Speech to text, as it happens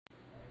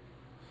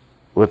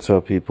What's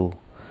up, people?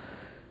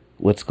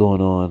 What's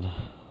going on?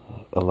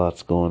 A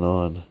lot's going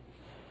on.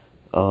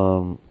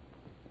 Um,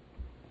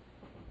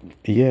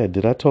 yeah,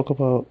 did I talk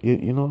about you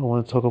know what I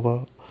want to talk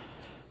about?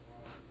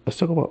 Let's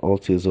talk about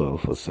Altiz oil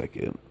for a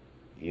second.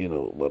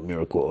 About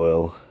miracle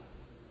oil.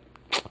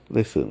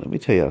 Listen, let me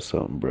tell y'all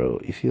something,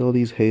 bro. You see all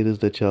these haters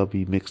that y'all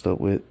be mixed up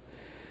with?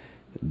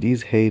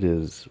 These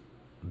haters,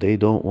 they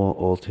don't want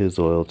Altiz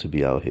oil to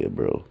be out here,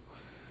 bro.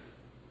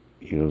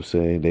 You know what I'm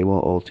saying? They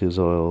want Altiz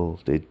oil.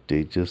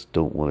 They just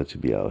don't want it to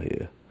be out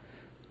here.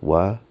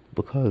 Why?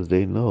 Because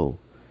they know.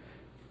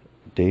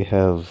 They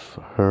have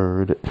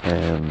heard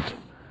and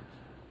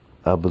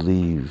I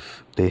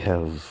believe they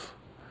have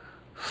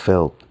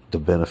felt the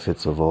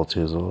benefits of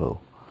Altiz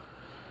oil.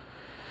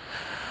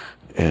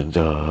 And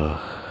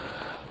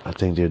I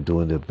think they're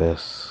doing their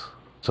best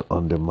to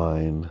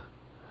undermine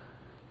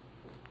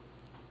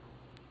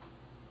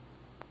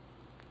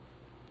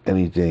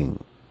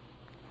anything,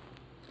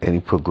 any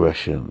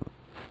progression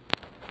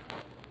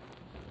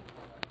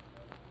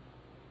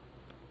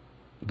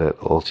that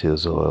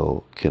Altiz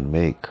oil can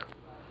make.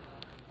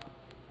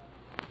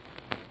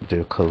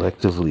 They're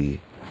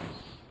collectively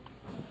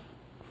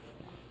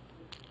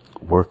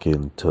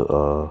working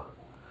to,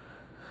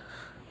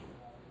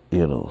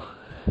 you know,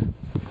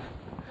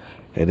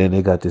 and then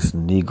they got this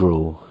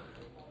Negro.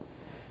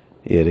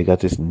 Yeah, they got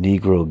this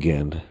Negro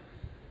again.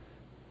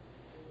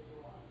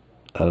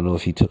 I don't know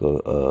if he took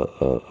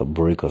a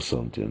break or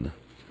something.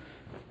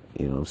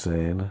 You know what I'm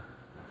saying?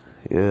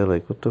 Yeah,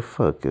 like what the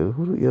fuck?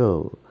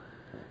 Yo,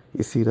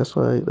 you see, that's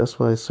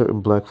why certain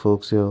black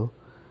folks, yo,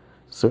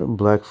 certain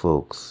black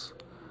folks,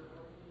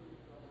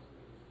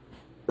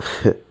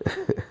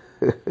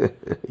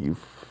 you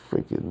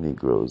freaking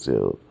Negroes,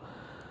 yo.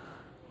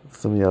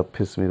 Some of y'all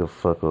piss me the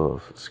fuck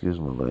off. Excuse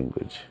my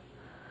language,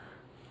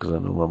 because I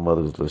know my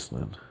mother's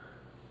listening.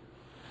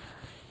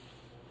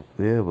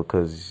 Yeah,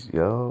 because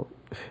y'all,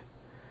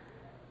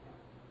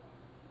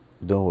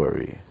 don't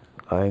worry,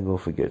 I ain't gonna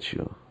forget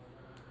you.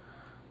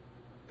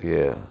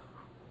 Yeah,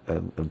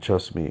 and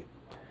trust me,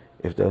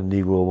 if that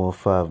Negro want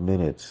 5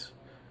 minutes,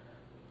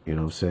 you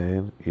know what I'm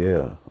saying?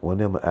 Yeah, one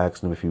day I'm gonna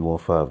ask him if he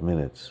want 5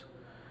 minutes.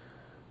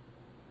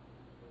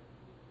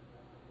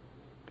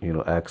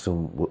 Ask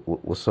him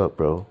what's up,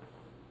 bro,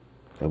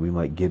 and we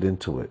might get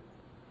into it.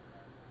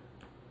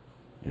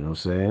 You know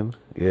what I'm saying?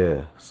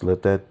 Yeah. So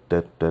let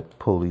that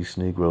police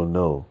Negro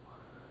know.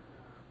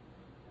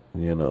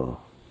 You know.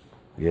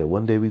 Yeah,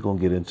 one day we gonna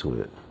get into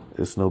it.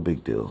 It's no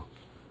big deal.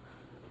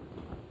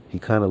 He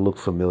kinda looked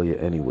familiar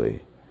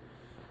anyway.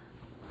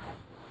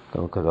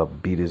 Kinda look like I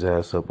beat his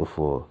ass up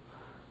before.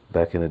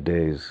 Back in the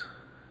days.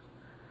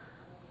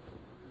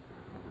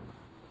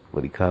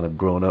 But he kinda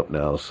grown up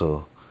now,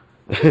 so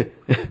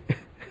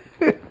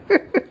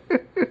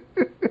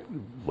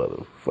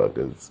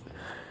motherfuckers.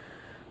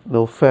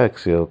 No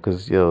facts, yo,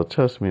 cause yo,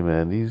 trust me,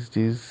 man, these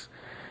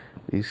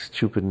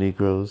stupid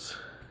Negroes,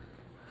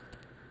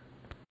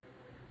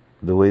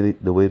 the way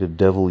the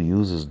devil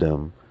uses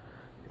them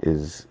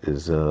is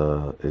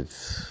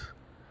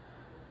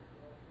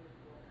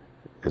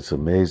it's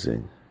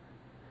amazing.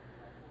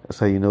 That's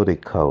how you know they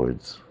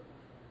cowards.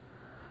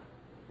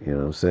 You know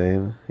what I'm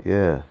saying?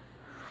 Yeah.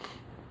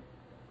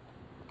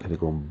 And they're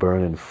gonna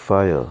burn in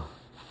fire.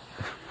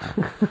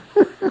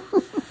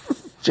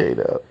 Straight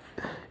up.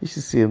 You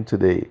should see him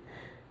today.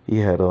 He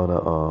had on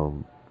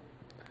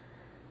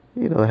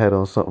had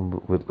on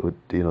something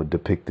with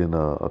depicting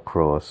a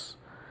cross,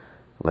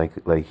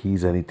 like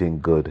he's anything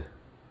good.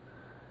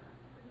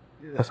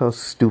 That's how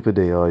stupid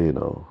they are.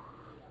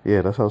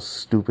 Yeah, that's how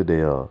stupid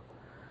they are.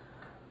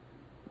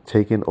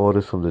 Taking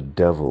orders from the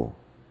devil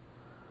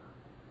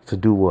to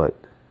do what?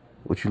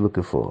 What you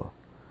looking for?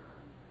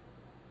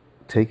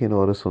 Taking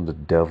orders from the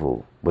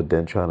devil, but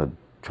then trying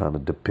to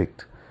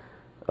depict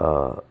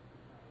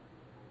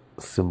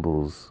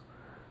symbols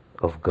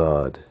of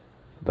God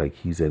like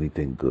he's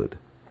anything good.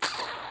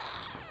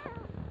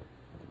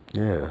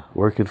 Yeah,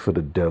 working for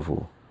the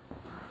devil.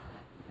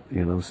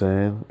 You know what I'm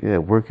saying? Yeah,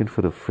 working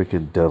for the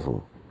freaking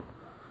devil.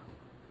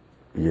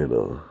 You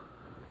know,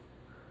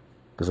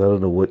 because I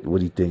don't know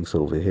what he thinks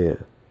over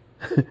here.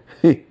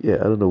 Yeah,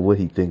 I don't know what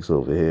he thinks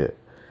over here.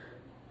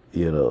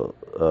 You know,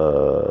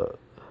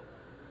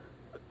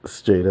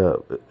 straight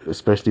up,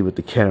 especially with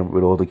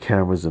with all the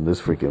cameras in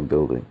this freaking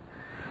building.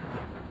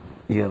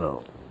 You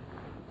know,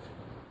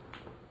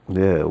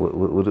 yeah.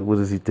 What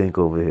does he think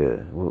over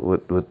here?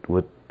 What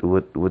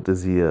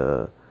does he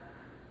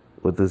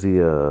what does he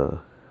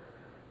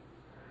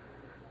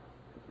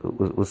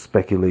what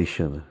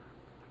speculation?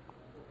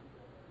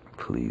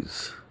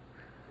 Please.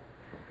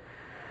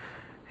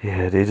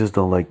 Yeah, they just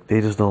don't like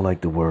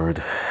the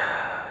word.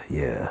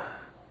 Yeah.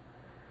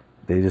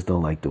 They just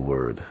don't like the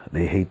word.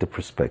 They hate the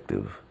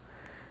perspective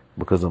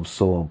because I'm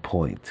so on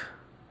point.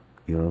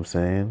 You know what I'm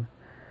saying?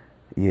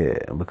 Yeah,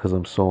 and because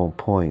I'm so on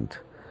point,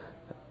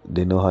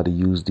 they know how to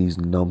use these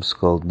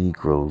numbskull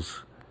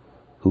Negroes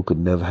who could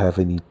never have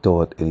any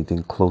thought,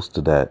 anything close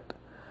to that.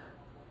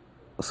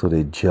 So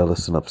they're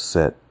jealous and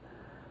upset.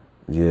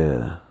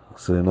 Yeah,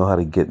 So they know how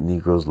to get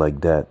Negroes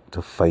like that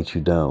to fight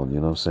you down, you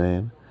know what I'm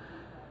saying?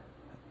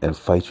 And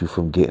fight you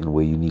from getting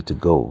where you need to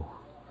go.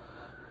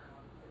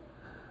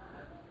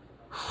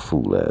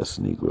 Fool ass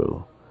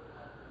Negro.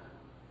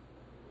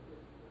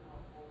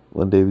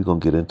 One day we gonna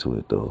get into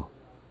it though.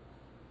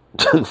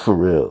 For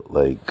real.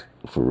 Like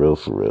for real,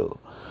 for real.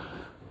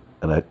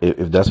 And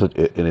if that's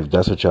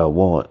what y'all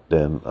want,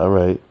 then all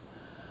right.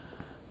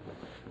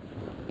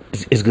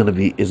 It's gonna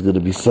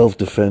be self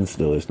defense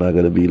though. It's not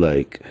gonna be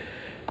like,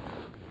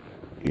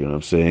 you know what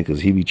I'm saying?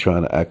 Because he be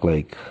trying to act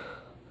like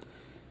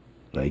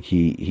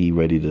he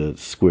ready to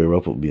square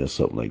up with me or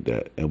something like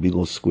that, and we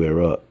gonna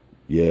square up.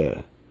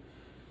 Yeah,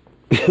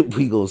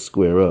 we gonna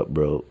square up,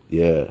 bro.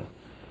 Yeah,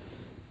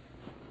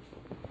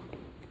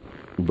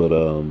 but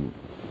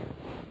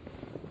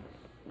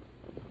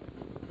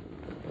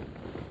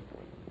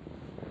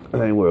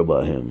I ain't worried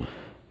about him.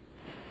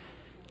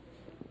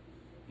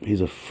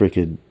 He's a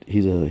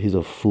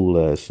fool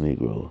ass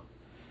Negro.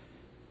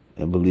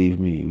 And believe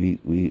me,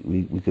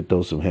 we could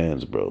throw some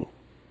hands, bro.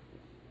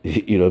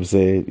 You know what I'm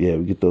saying? Yeah,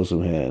 we could throw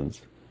some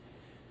hands.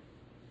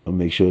 I'll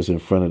make sure it's in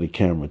front of the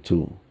camera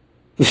too.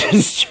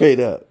 Straight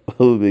up.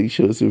 I'll make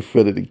sure it's in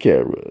front of the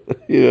camera.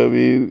 You know what I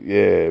mean?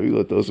 Yeah, we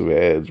gonna throw some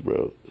hands,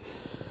 bro.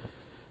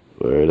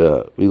 Word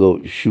up. We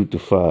gonna shoot the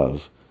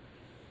five.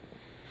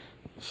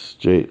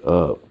 Straight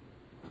up.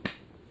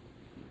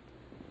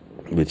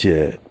 But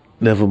yeah,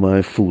 never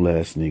mind fool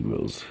ass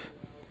Negroes.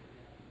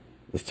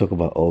 Let's talk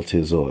about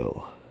Altiz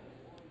Oil.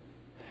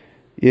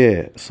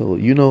 Yeah, so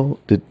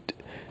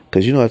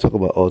because I talk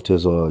about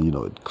Altiz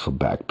Oil, for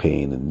back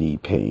pain and knee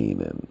pain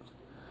and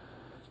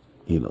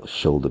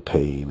shoulder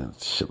pain and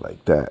shit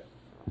like that.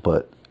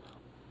 But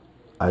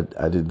I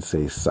didn't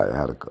say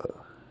sciatica.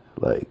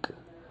 Like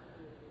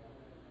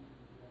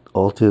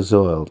Altiz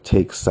Oil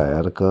takes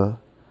sciatica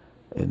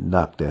and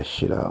knock that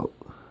shit out.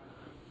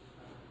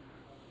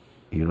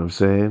 You know what I'm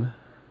saying?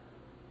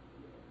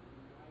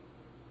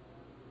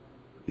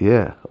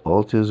 Yeah,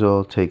 Altiz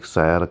Oil takes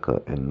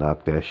sciatica and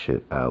knock that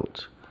shit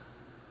out.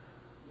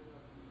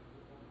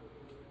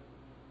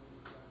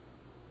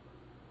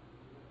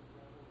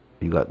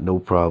 You got no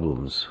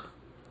problems.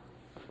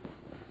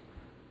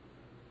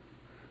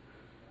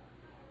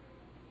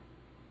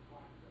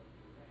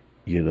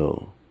 You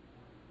know,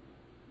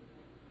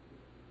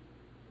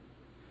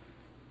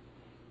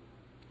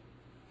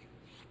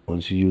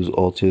 once you use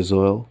Altiz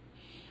Oil,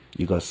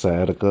 you got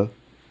sciatica,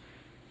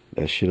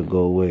 that shit'll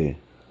go away.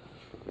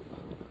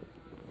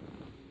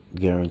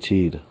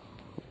 Guaranteed.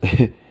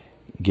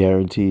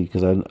 Guaranteed.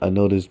 Because I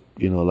noticed,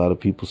 a lot of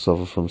people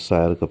suffer from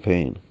sciatica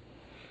pain.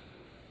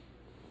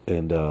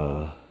 And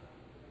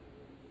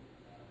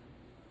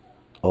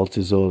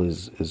Altazole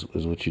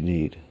is what you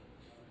need.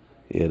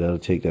 Yeah, that'll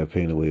take that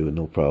pain away with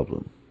no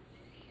problem.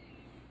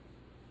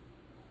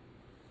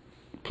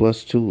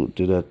 Plus, too,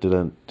 did I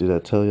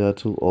tell y'all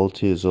too?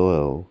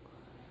 Altazole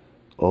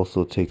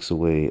also takes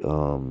away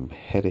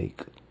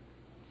headache.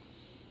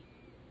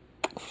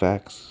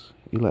 Facts.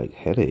 You like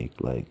headache?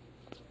 Like,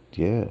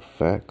 yeah,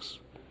 facts.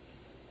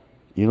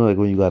 Like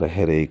when you got a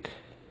headache,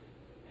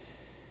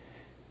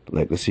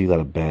 like let's say you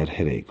got a bad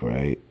headache,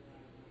 right?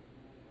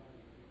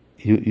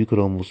 You could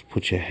almost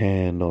put your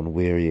hand on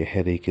where your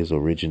headache is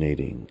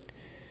originating.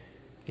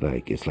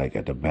 Like it's like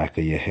at the back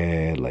of your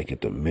head, like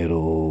at the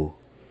middle,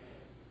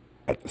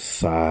 at the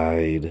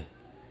side.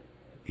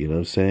 You know what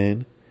I'm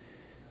saying?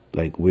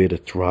 Like where the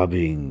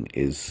throbbing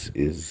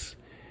is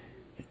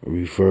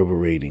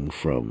reverberating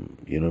from.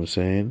 You know what I'm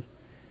saying?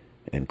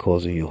 And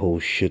causing your whole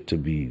shit to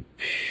be.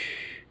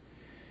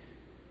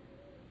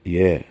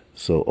 Yeah.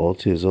 So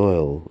Altiz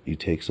oil, you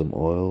take some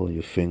oil on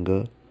your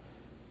finger,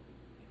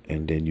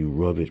 and then you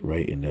rub it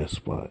right in that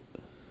spot.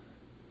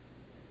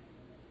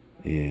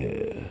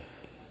 Yeah.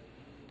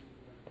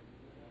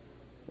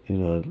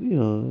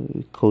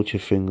 Coat your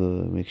finger,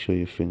 make sure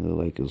your finger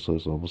like so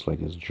it's almost like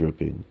it's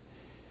dripping,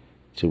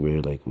 to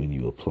where like when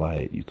you apply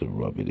it, you can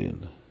rub it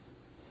in.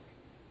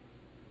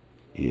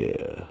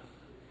 Yeah,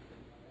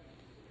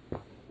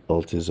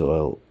 Altiz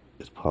oil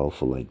is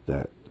powerful like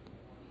that.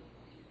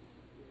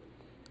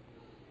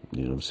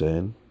 You know what I'm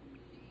saying?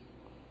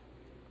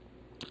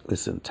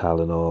 Listen,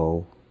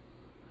 Tylenol,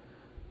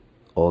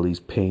 all these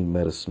pain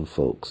medicine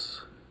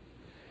folks,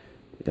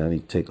 y'all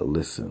need to take a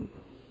listen.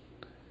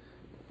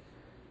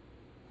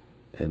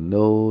 And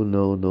no,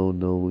 no, no,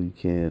 no, you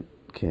can't.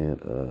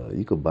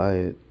 You could buy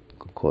it. It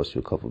could cost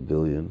you a couple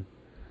billion,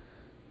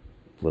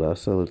 but I'll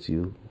sell it to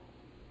you.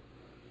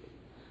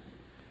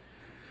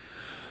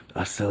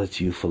 I'll sell it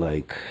to you for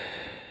like,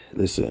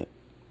 listen,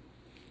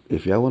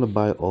 if y'all want to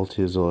buy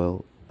Altiz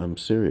oil, I'm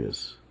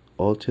serious.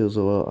 Altiz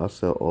oil, I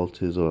sell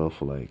Altiz oil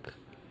for like,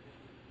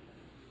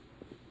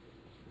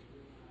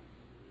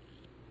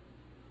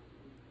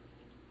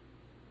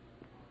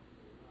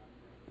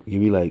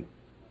 give me like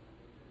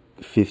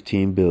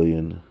 15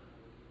 billion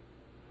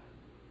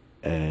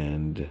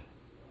and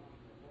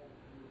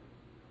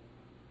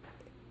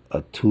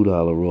a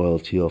 $2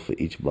 royalty off of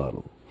each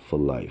bottle for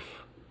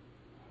life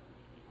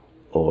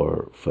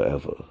or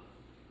forever,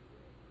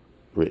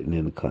 written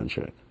in the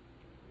contract.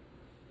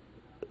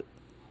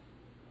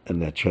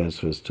 and that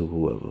transfers to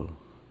whoever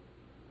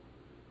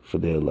for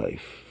their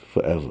life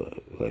forever.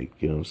 Like,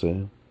 you know what I'm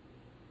saying?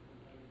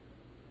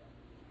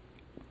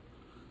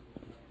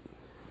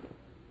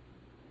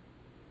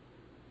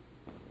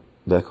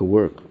 That could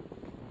work.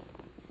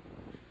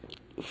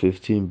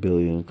 15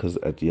 billion, because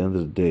at the end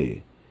of the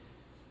day,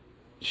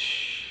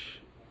 shh,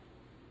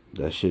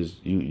 that shit's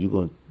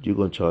you're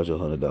gonna charge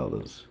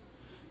 $100,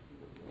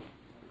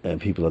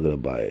 and people are gonna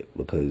buy it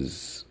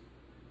because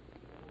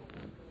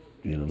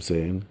you know what I'm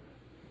saying.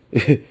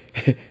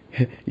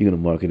 You're gonna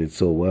market it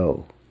so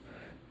well,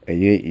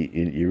 and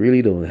you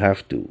really don't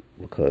have to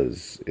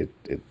because it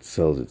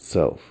sells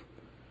itself,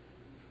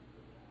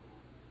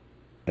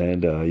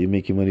 and you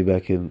make your money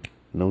back in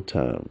no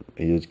time,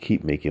 and you'll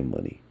keep making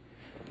money.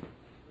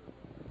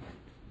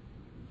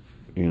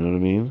 You know what I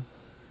mean?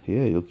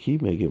 Yeah, you'll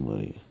keep making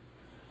money.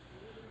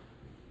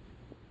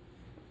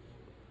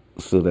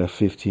 So that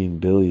 15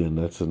 billion,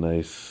 that's a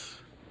nice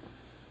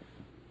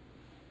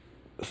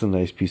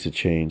piece of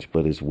change,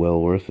 but it's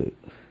well worth it.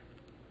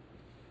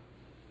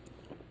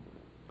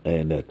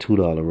 And that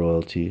 $2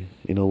 royalty,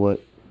 you know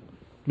what?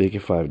 Make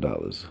it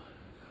 $5.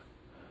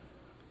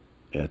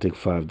 And I think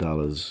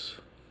 $5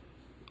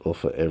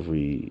 off of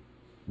every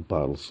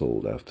bottle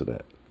sold after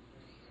that.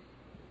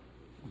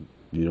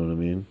 You know what I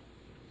mean?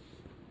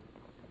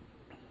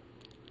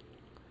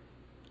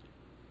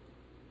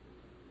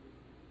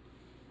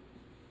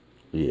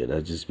 Yeah,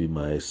 that'd just be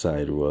my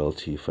side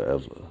royalty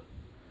forever.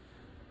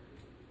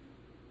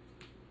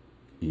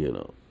 You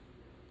know.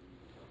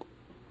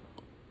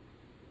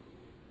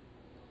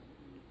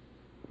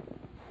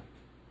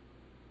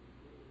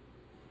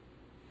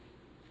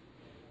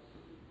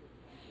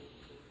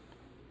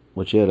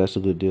 But yeah, that's a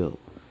good deal.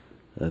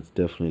 That's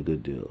definitely a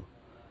good deal.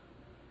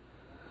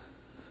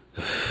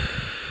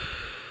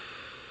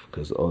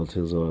 Because all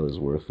Tiz oil is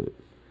worth it.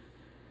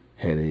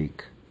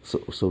 Headache.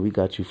 So we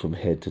got you from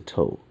head to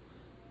toe,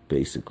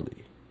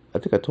 basically. I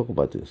think I talk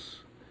about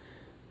this,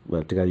 but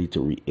I think I need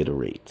to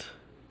reiterate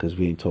because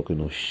we ain't talking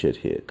no shit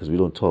here. Because we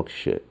don't talk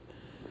shit.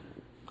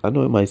 I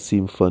know it might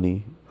seem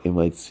funny. It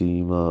might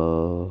seem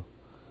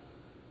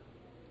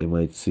it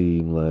might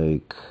seem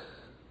like,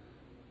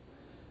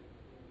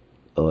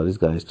 oh, this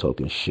guy's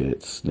talking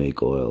shit,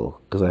 snake oil.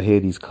 Because I hear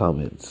these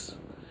comments,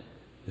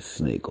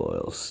 snake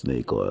oil,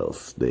 snake oil,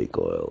 snake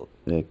oil.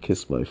 Man,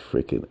 kiss my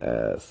freaking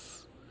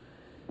ass.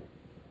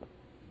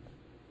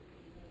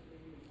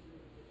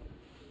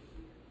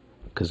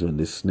 Because when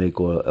this snake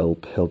oil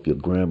help your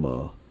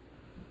grandma,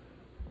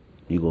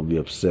 you're gonna be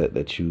upset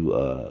that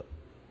you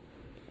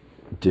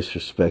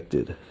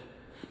disrespected.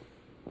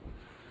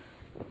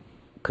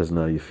 Because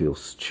now you feel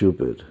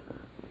stupid.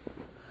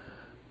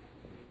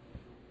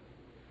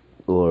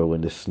 Or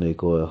when the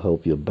snake oil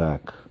help your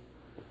back,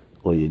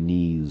 or your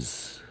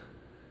knees,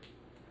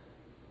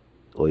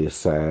 or your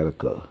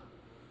sciatica,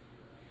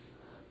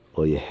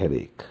 or your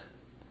headache,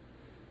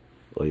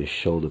 or your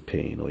shoulder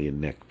pain, or your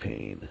neck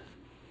pain,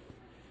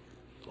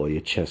 or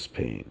your chest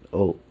pain.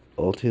 Oh,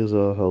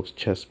 Alteazole helps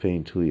chest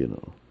pain too, you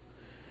know.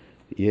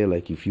 Yeah,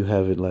 like if you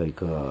have it like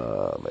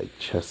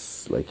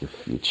chest, like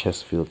if your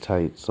chest feel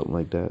tight, something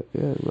like that.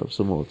 Yeah, rub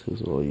some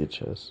Alteazole on your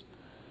chest.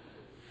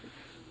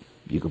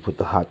 You can put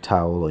the hot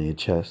towel on your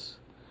chest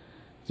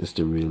just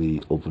to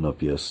really open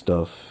up your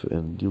stuff,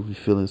 and you'll be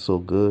feeling so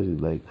good.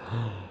 Like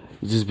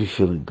you just be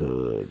feeling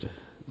good.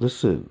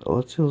 Listen,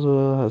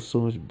 Alteazole has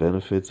so much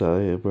benefits out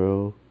here,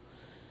 bro.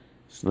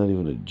 It's not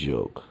even a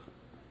joke.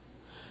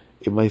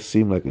 It might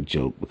seem like a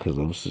joke because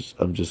I'm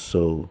just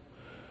so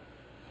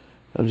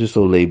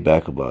laid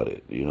back about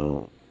it, you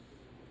know.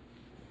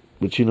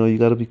 But you know, you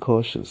gotta be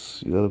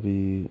cautious. You gotta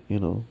be, you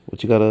know,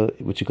 you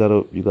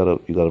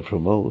gotta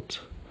promote.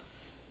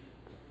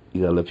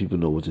 You gotta let people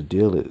know what the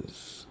deal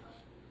is,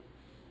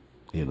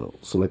 you know.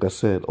 So, like I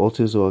said,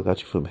 Alteazole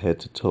got you from head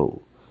to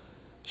toe.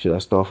 Should I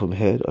start from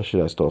head or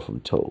should I start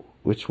from toe?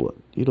 Which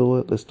one? You know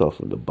what? Let's start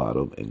from the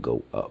bottom and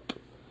go up.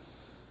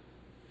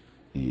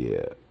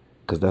 Yeah,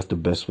 because that's the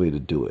best way to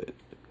do it.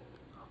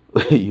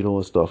 You don't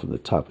want to start from the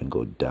top and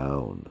go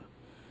down.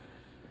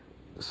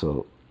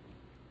 So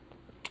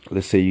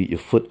let's say your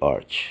foot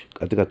arch.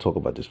 I think I talked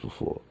about this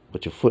before,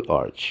 but your foot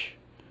arch.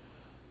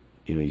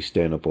 You know, you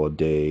stand up all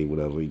day,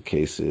 whatever your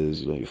case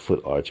is. You know, your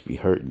foot arch be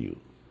hurting you.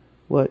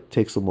 What?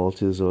 Take some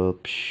Maltese oil.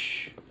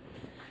 Psh,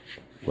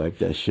 wipe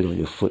that shit on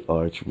your foot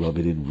arch. Rub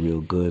it in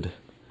real good.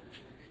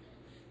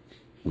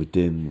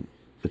 Within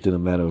a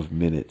matter of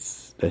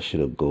minutes, that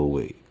shit'll go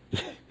away.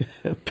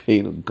 That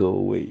pain will go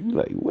away. You be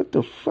like, what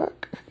the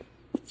fuck?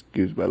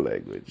 Excuse my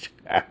language.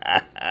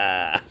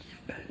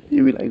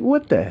 You be like,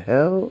 what the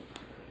hell?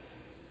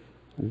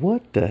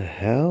 What the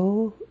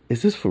hell?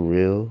 Is this for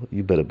real?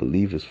 You better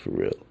believe it's for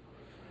real.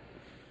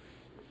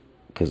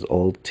 Because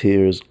all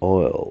tears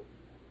oil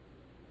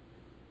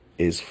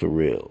is for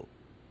real.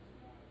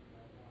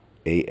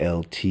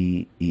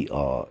 Alteres.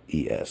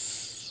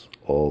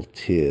 All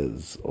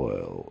tears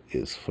oil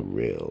is for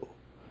real.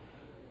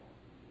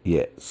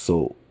 Yeah,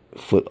 so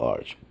foot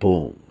arch,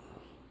 boom.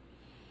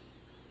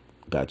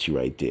 Got you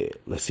right there.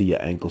 Let's see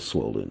your ankle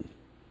swollen.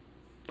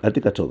 I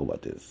think I talk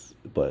about this,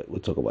 but we'll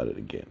talk about it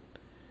again.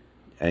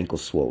 Ankle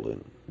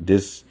swollen.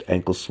 This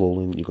ankle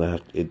swollen, you're gonna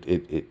have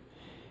it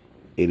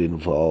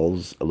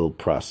involves a little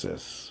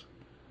process.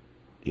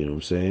 You know what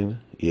I'm saying?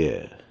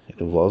 Yeah. It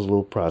involves a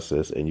little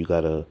process and you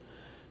gotta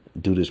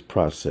do this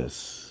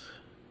process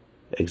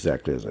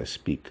exactly as I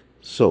speak.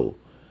 So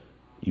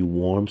you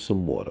warm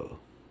some water.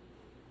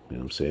 You know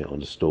what I'm saying? On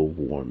the stove,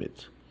 warm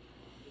it.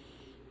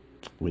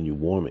 When you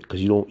warm it,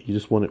 because you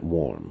just want it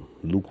warm,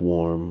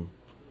 lukewarm,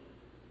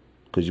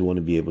 because you want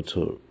to be able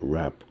to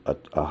wrap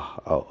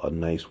a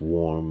nice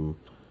warm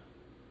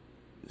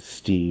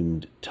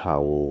steamed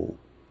towel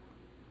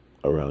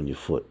around your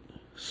foot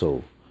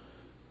so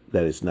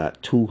that it's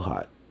not too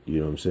hot. You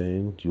know what I'm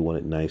saying? You want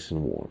it nice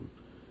and warm.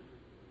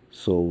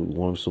 So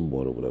warm some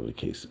water, whatever the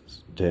case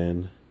is.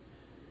 Then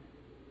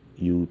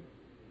you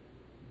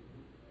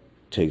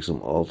take some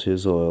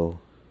Altiz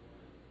oil,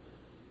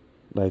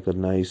 like a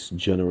nice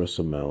generous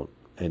amount,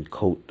 and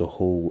coat the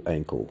whole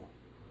ankle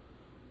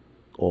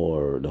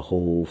or the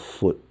whole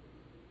foot,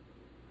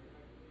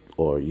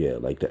 or yeah,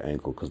 like the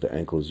ankle, because the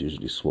ankle is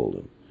usually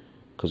swollen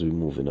because we're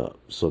moving up.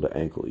 So the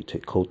ankle, you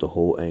take coat the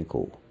whole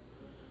ankle.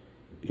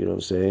 You know what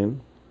I'm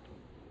saying?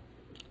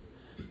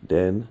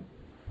 Then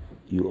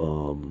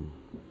you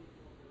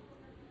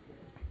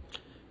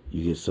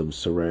you get some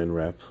saran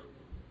wrap,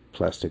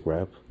 plastic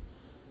wrap,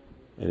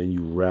 and then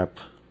you wrap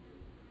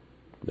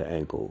the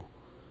ankle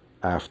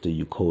after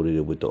you coated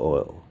it with the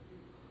oil.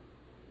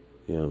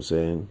 You know what I'm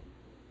saying?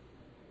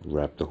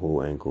 Wrap the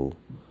whole ankle,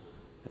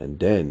 and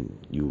then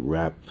you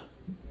wrap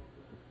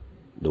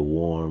the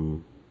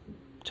warm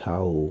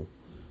towel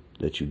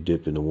that you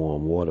dip in the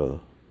warm water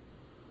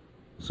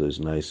so it's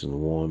nice and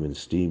warm and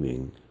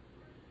steaming.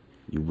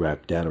 You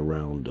wrap that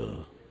around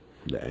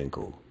the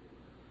ankle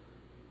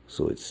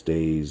so it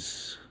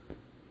stays.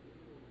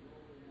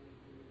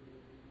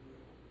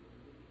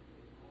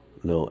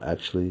 No,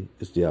 actually,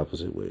 it's the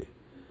opposite way.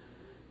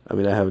 I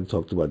mean, I haven't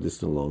talked about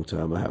this in a long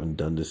time. I haven't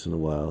done this in a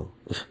while.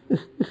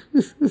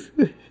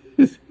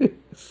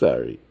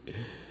 Sorry.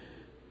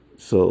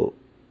 So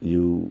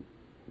you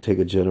take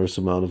a generous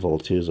amount of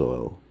Altiz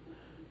oil,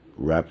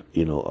 rub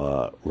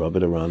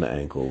it around the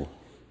ankle.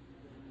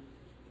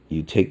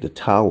 You take the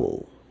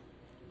towel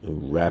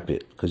and wrap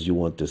it because you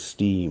want the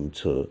steam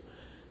to,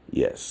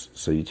 yes.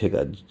 So you take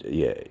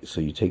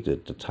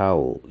the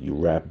towel, you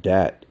wrap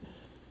that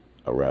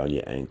around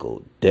your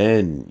ankle.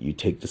 Then you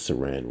take the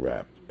saran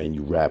wrap and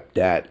you wrap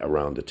that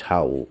around the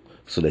towel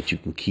so that you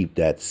can keep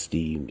that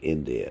steam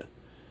in there.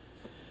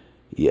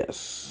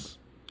 Yes.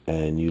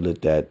 And you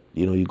let that,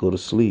 you go to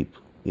sleep.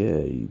 Yeah,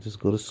 you just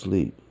go to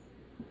sleep.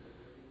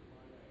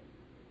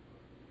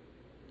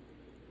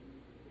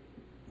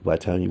 By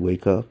the time you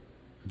wake up,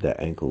 that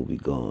ankle will be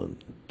gone.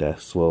 That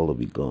swell will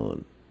be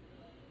gone.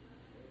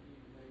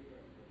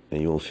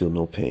 And you won't feel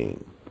no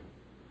pain.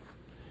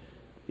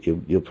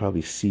 You'll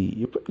probably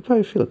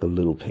probably feel like a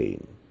little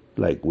pain,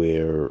 like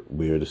where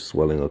the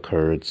swelling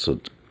occurred. So,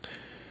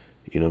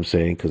 you know what I'm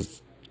saying?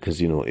 Because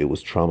it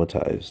was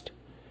traumatized.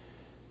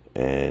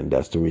 And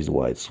that's the reason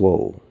why it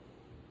swole,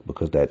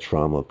 because that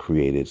trauma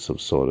created some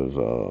sort of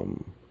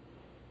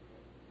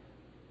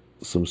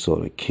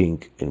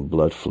kink in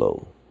blood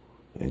flow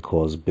and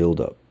caused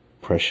buildup,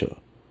 pressure.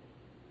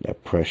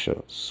 That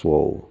pressure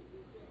swole,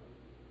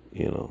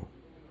 you know.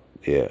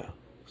 Yeah.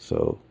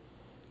 So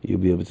you'll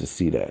be able to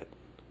see that.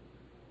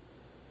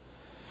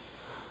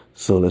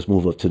 So let's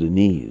move up to the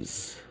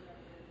knees.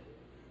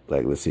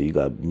 Like, let's say you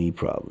got knee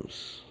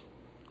problems,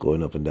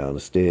 going up and down the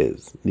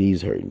stairs,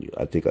 knees hurting you.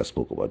 I think I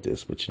spoke about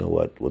this, but you know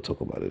what? We'll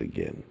talk about it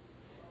again.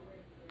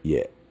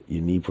 Yeah,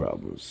 your knee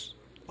problems.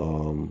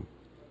 Um,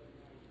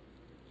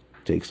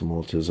 Take some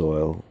Maltese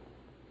oil,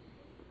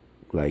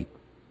 like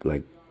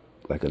like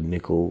like a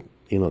nickel,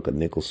 like a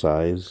nickel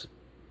size.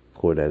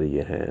 Pour that in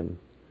your hand.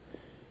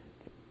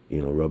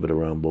 Rub it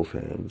around both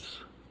hands,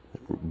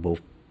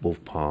 both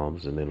both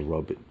palms, and then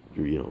rub it.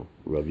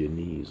 Rub your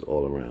knees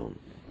all around,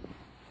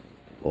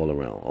 all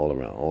around, all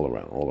around, all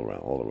around, all around,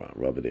 all around.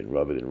 Rub it in,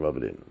 rub it in, rub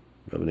it in,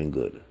 rub it in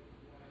good.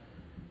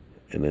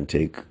 And then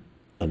take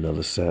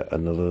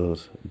another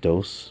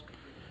dose.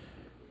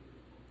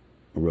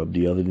 Rub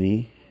the other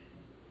knee,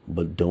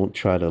 but don't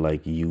try to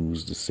like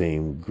use the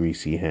same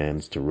greasy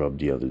hands to rub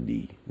the other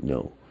knee.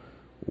 No,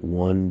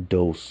 one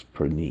dose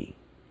per knee.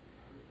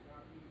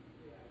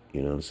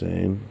 You know what I'm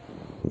saying?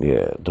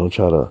 Yeah, don't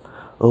try to,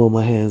 oh,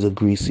 my hands are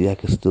greasy, I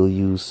can still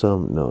use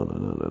some. No, no,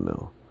 no, no,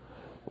 no.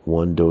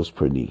 One dose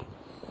per knee.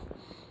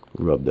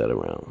 Rub that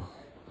around.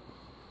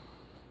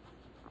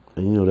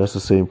 And that's the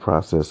same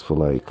process for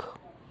like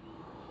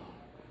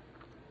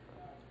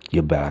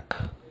your back.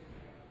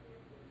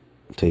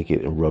 Take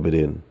it and rub it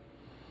in.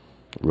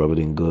 Rub it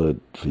in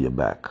good for your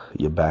back.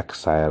 Your back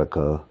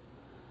sciatica.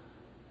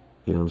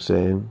 You know what I'm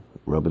saying?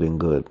 Rub it in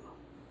good.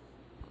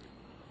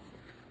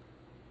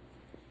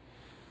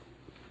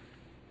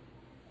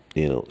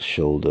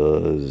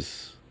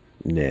 Shoulders,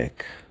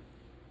 neck,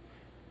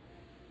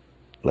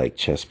 like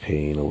chest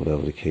pain or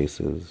whatever the case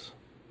is.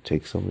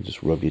 Take some and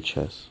just rub your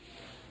chest.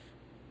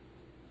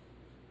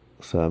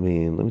 So I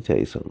mean, let me tell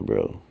you something,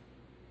 bro.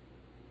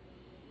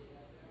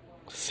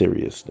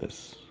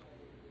 Seriousness.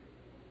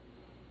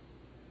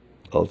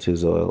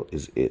 Altiz oil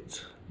is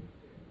it.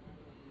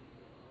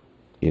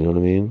 You know what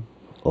I mean?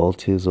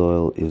 Altiz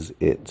oil is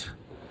it.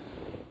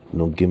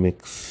 No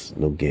gimmicks,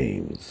 no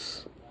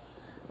games.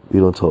 We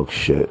don't talk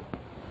shit.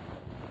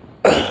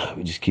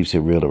 We just keeps it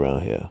real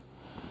around here.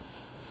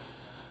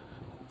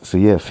 So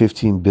yeah,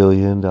 15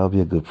 billion, that'll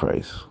be a good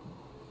price.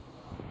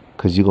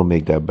 Cause you're gonna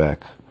make that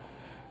back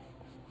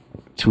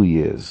 2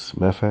 years.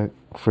 Matter of fact,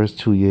 first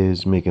 2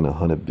 years making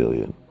 100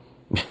 billion.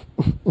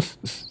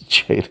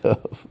 Straight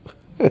up.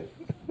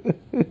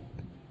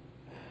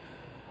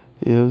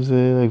 You know what I'm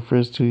saying? Like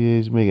first 2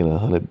 years making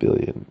 100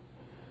 billion.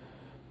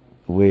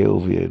 Way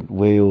over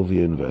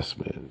your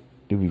investment.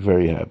 You'll be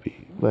very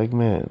happy. Like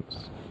man,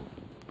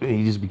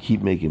 you just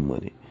keep making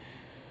money.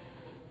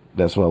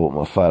 That's why I want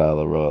my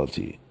 $5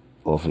 royalty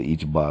off of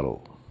each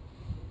bottle.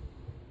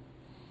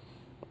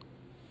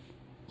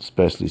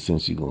 Especially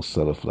since you're gonna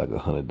sell it for like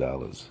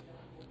 $100.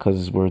 Cause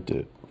it's worth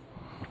it.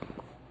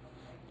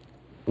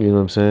 You know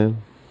what I'm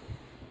saying?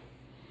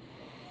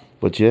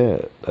 But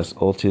yeah, that's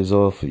Altiz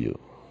oil for you.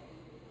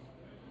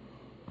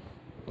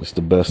 It's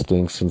the best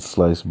thing since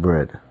sliced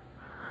bread.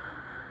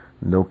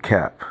 No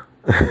cap.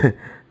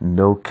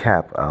 No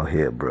cap out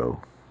here,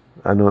 bro.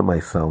 I know it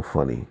might sound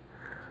funny.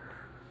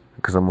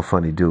 Because I'm a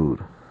funny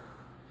dude.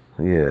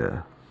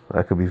 Yeah,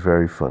 I could be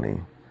very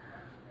funny.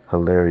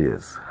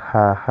 Hilarious.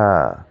 Ha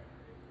ha.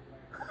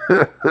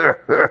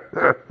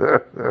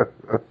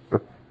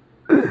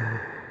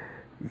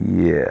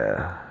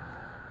 Yeah.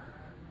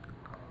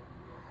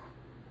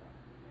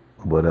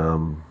 But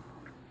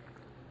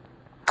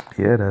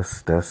yeah,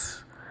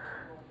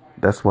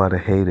 that's why the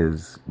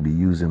haters be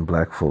using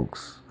black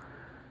folks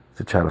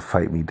to try to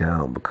fight me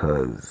down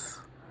because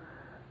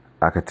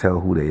I could tell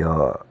who they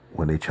are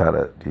when they try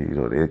to,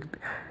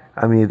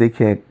 I mean, if they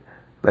can't,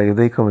 like, if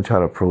they come and try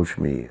to approach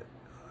me,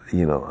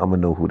 I'm gonna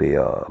know who they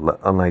are.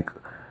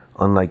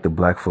 Unlike the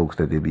black folks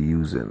that they be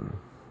using,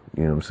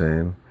 you know what I'm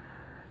saying?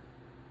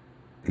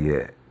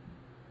 Yeah,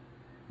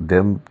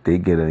 them they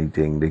get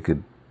anything they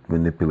could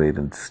manipulate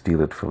and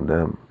steal it from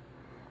them.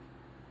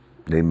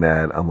 They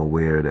mad. I'm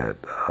aware that,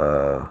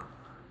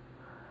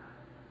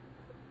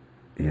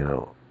 you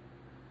know,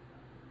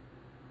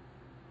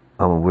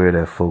 I'm aware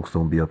that folks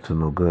don't be up to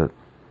no good.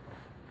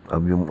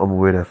 I'm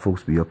aware that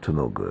folks be up to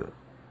no good.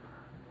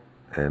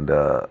 And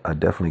I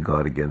definitely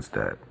guard against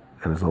that.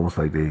 And it's almost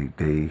like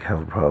they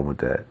have a problem with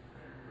that.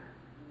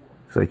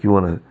 It's like you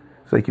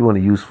wanna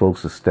use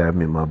folks to stab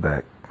me in my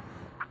back.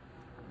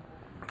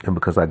 And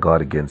because I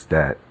guard against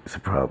that, it's a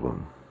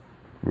problem.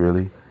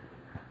 Really?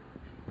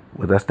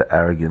 Well, that's the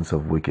arrogance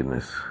of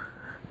wickedness.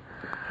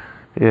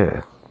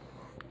 Yeah.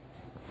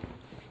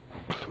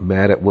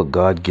 Mad at what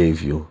God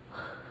gave you.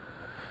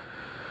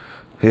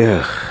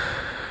 Yeah.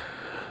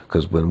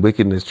 Because when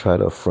wickedness try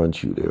to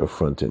affront you, they're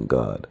affronting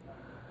God.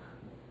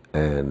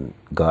 And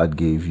God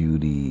gave you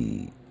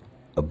the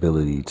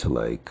ability to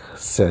like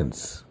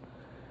sense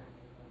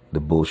the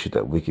bullshit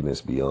that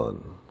wickedness be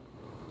on.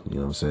 You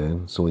know what I'm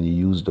saying? So when you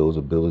use those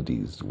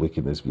abilities,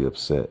 wickedness be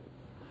upset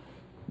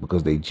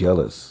because they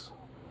jealous.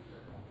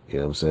 You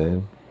know what I'm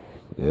saying?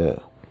 Yeah.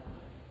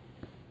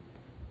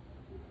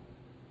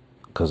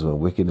 Because when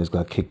wickedness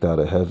got kicked out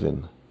of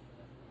heaven,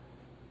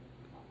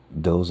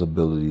 those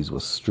abilities were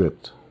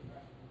stripped.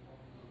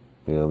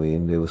 You know what I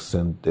mean? They were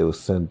sent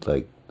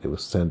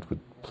with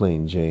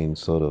plain Jane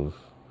sort of,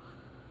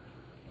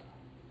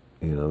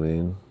 you know what I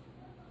mean?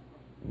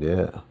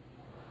 Yeah.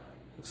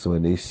 So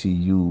when they see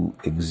you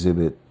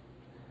exhibit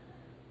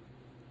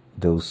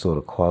those sort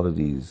of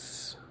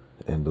qualities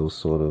and those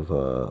sort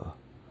of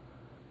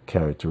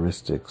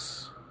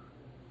characteristics,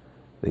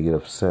 they get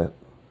upset.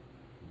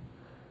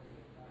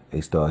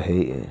 They start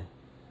hating.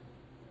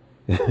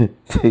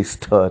 They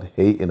start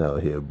hating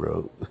out here,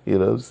 bro. You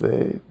know what I'm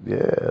saying?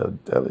 Yeah, I'm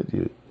telling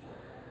you.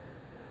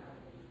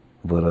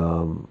 But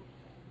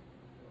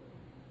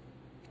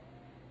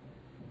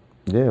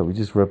yeah, we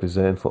just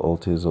represent for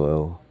Altiz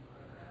Oil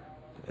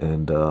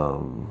and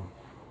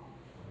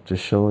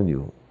just showing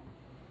you.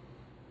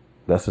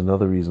 That's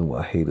another reason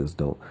why haters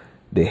don't.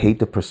 They hate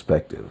the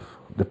perspective.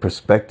 The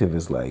perspective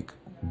is like,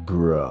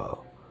 bruh,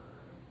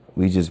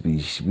 we just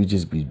be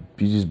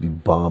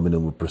bombing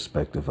them with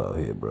perspective out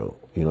here, bro.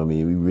 You know what I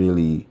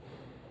mean?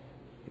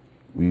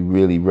 We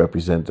really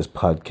represent this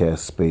podcast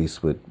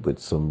space with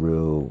some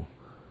real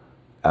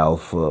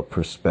alpha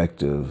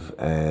perspective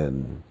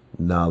and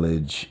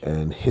knowledge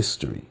and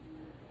history.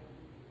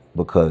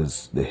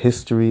 Because the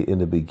history in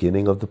the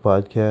beginning of the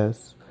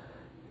podcast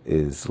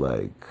is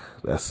like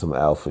that's some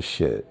alpha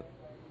shit.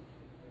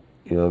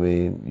 You know what I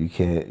mean? You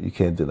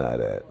can't deny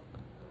that.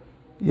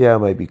 Yeah, I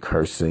might be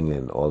cursing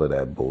and all of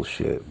that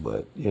bullshit,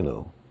 but it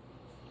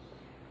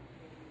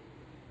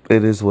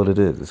is what it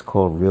is. It's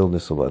called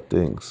realness about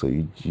things. So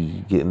you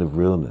get into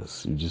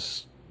realness. You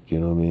just you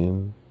know what I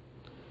mean?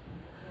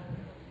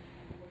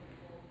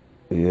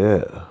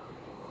 Yeah.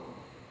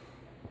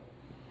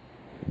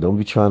 Don't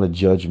be trying to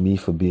judge me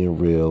for being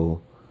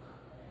real.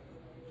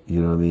 You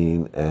know what I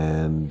mean?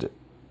 And,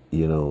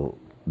 you know,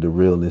 the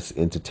realness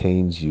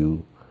entertains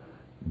you,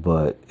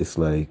 but it's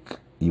like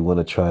you want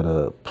to try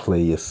to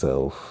play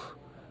yourself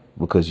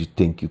because you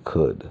think you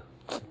could.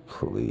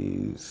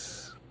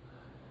 Please,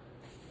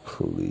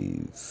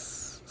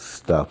 please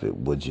stop it,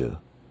 would you?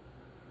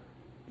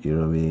 You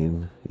know what I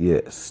mean?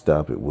 Yeah,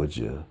 stop it, would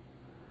you?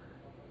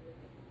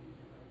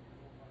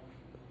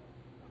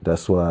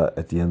 That's why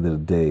at the end of the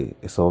day,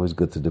 it's always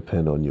good to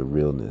depend on your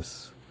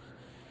realness.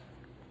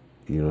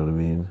 You know what I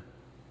mean?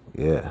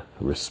 Yeah,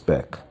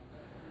 respect.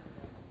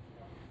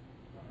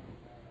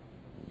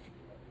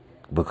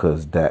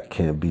 Because that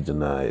can't be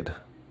denied.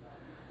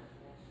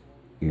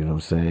 You know what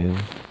I'm saying?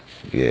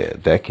 Yeah,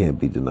 that can't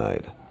be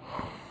denied.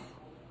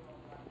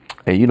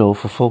 And you know,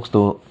 for folks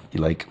don't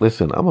like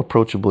listen, I'm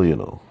approachable, you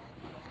know.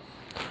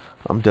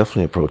 I'm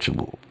definitely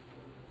approachable.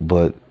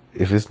 But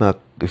if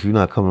you're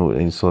not coming with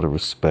any sort of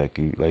respect,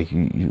 you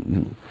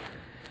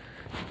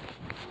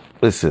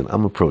listen,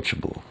 I'm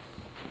approachable.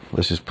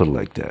 Let's just put it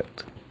like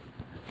that.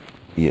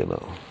 You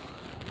know.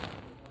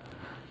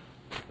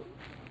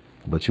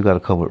 But you gotta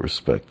come with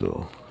respect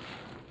though.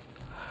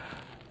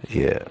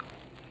 Yeah.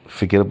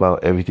 Forget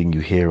about everything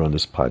you hear on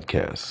this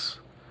podcast.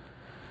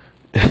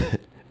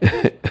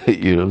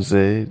 You know what I'm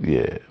saying?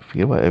 Yeah.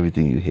 Forget about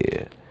everything you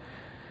hear.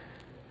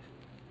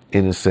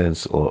 In a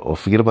sense, or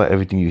forget about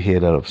everything you hear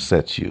that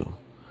upsets you.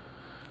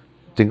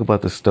 Think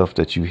about the stuff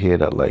that you hear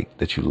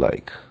that you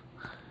like.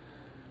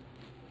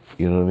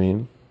 You know what I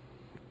mean?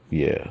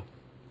 Yeah.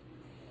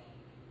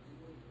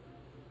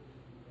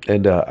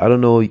 And I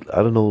don't know. I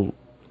don't know.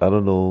 I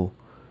don't know.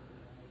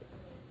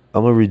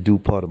 I'm gonna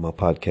redo part of my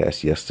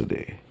podcast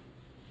yesterday.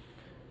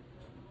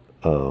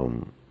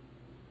 You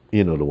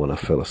know, the one I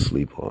fell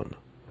asleep on.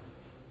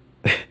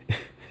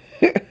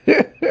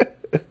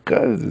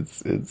 Cause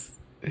it's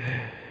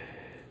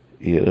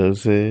you know what I'm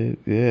saying?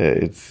 Yeah,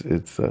 it's.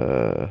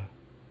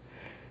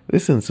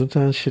 Listen,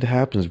 sometimes shit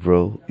happens,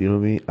 bro. You know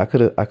what I mean? I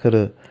could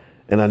have,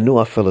 and I knew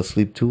I fell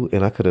asleep too,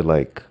 and I could have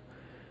like,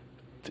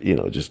 you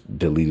know, just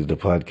deleted the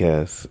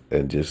podcast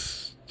and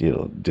just, you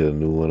know, did a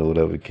new one or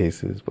whatever the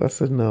case is. But I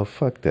said, no,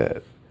 fuck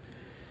that.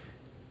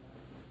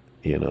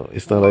 You know,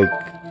 it's not like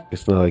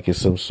it's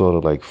some sort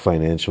of like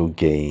financial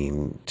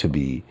gain to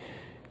be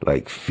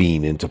like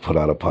fiending to put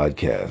out a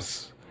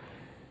podcast.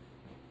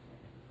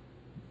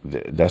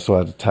 That's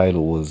why the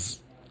title was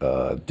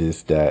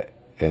this, that,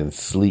 and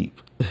sleep.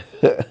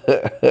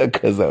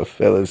 Because I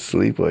fell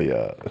asleep on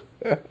y'all.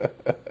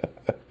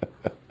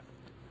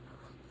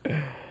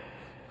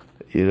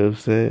 You know what I'm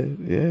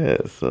saying? Yeah,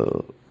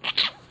 so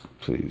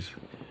please.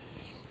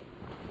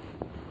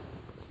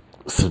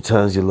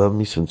 Sometimes you love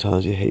me,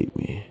 sometimes you hate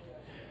me.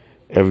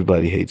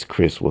 Everybody hates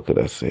Chris, what could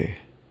I say?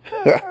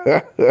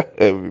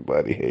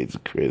 Everybody hates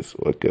Chris,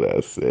 what could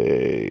I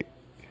say?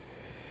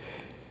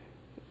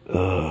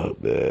 Oh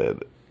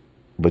man.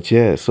 But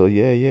yeah, so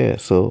yeah.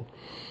 So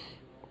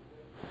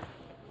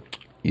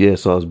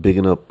I was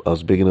bigging up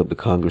the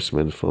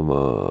congressman from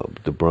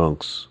the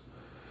Bronx,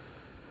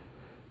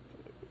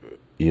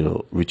 you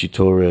know, Richie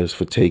Torres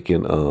for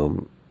taking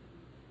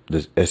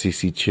the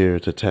SEC chair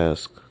to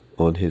task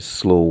on his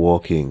slow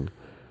walking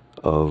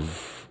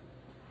of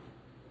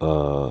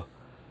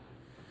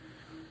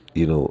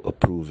you know,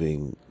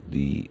 approving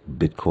the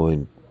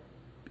Bitcoin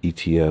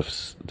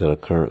ETFs that are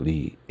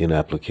currently in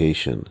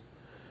application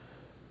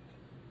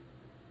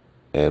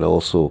and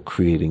also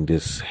creating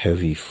this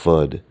heavy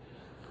FUD,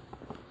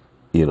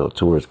 you know,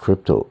 towards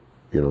crypto.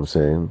 You know what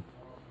I'm saying?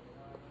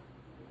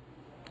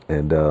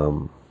 And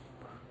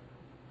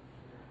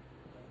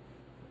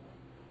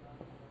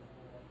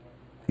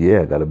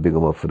yeah, I got to big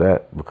him up for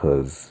that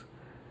because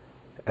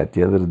at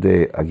the end of the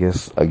day, I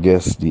guess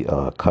the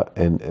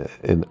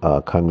and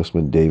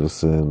Congressman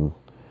Davison,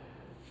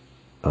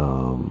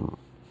 and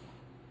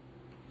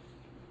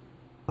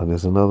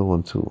there's another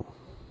one too.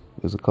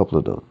 There's a couple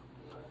of them.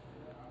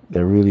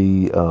 They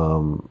really,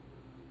 you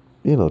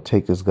know,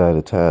 take this guy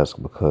to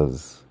task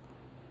because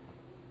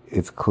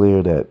it's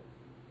clear that,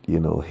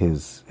 you know,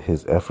 his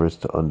efforts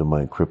to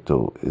undermine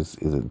crypto is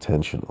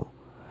intentional.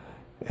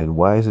 And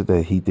why is it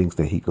that he thinks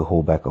that he could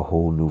hold back a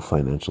whole new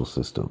financial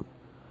system?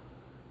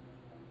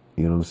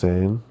 You know what I'm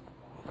saying?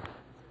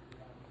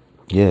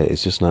 Yeah,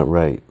 it's just not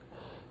right.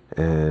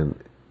 And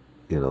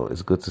you know,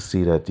 it's good to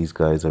see that these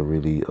guys are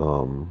really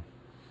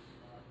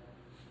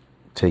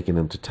taking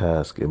him to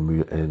task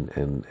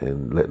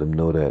and letting him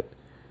know that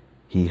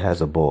he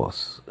has a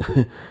boss.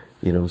 You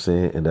know what I'm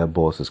saying? And that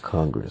boss is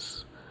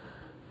Congress.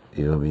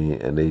 You know what I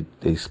mean? And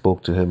they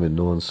spoke to him in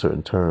no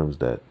uncertain terms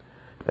that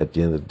at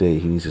the end of the day,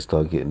 he needs to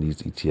start getting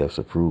these ETFs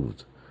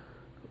approved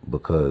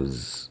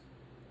because,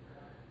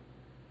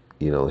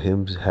 you know,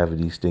 him having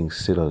these things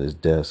sit on his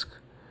desk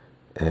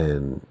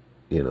and,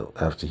 you know,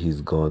 after he's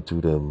gone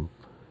through them,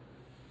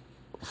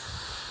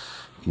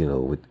 you know,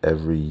 with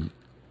every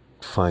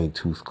fine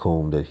tooth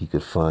comb that he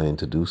could find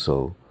to do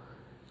so,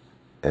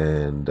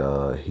 and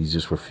he's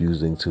just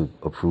refusing to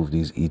approve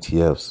these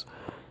ETFs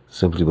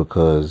simply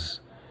because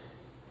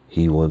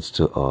he wants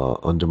to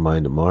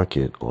undermine the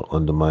market or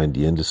undermine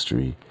the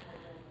industry.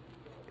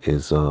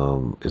 is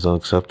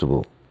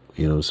unacceptable.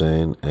 You know what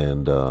I'm saying?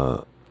 And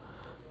the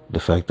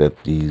fact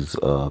that these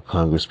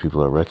Congress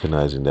people are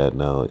recognizing that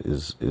now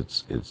is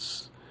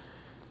it's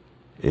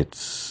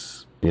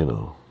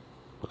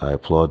I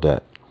applaud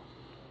that.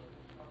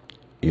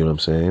 You know what I'm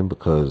saying?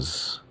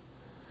 Because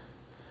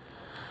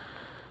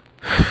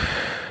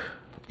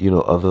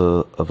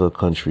other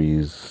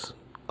countries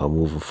are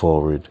moving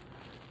forward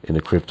in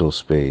the crypto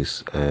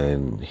space,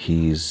 and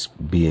he's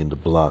being the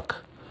block.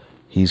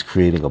 He's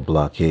creating a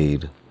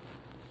blockade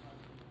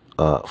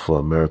for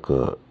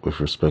America with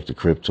respect to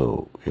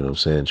crypto. You know what I'm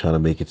saying? Trying to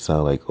make it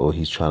sound like, oh,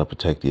 he's trying to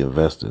protect the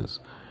investors,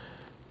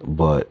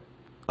 but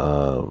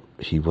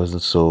he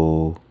wasn't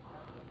so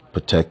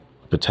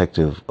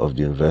protective of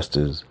the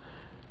investors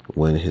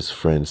when his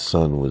friend's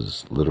son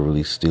was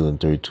literally stealing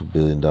 $32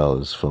 billion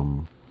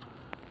from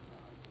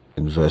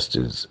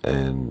investors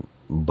and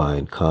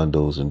buying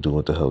condos and doing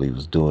what the hell he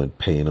was doing,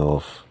 paying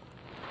off,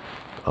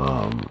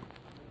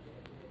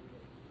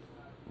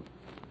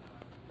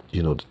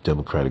 the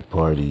Democratic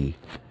Party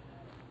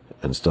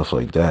and stuff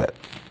like that.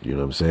 You know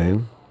what I'm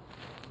saying?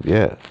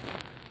 Yeah.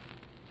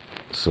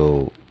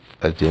 So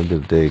at the end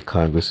of the day,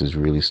 Congress is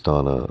really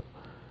starting to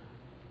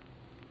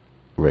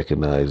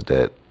recognize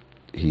that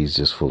he's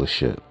just full of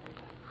shit.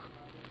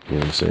 You know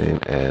what I'm saying?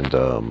 And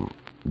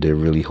they're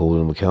really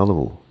holding him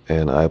accountable.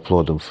 And I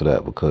applaud them for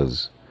that,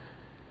 because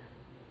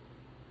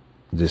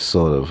this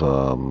sort of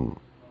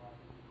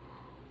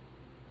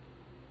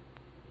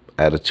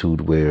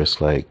attitude where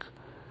it's like,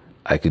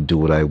 I could do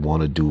what I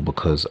want to do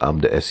because I'm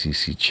the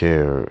SEC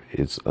chair,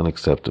 it's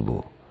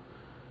unacceptable.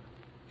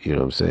 You know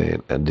what I'm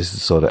saying? And this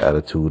is sort of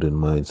attitude and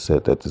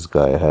mindset that this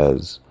guy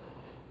has,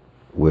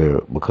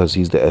 where because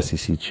he's the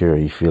SEC chair,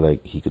 he feel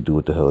like he could do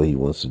what the hell he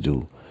wants to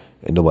do,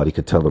 and nobody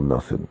could tell him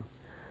nothing.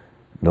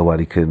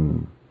 Nobody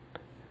can.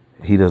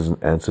 He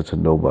doesn't answer to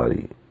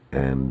nobody,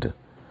 and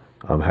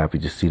I'm happy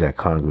to see that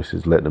Congress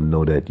is letting him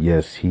know that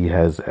yes, he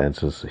has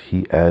answers.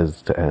 He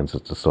has to answer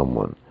to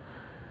someone,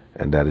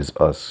 and that is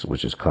us,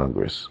 which is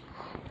Congress.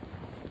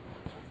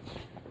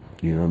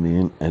 You know what I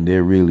mean? And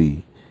they're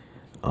really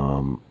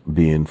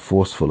being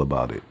forceful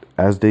about it,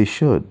 as they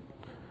should.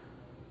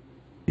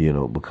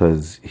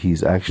 Because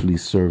he's actually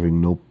serving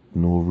no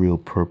real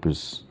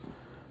purpose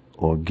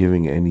or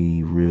giving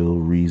any real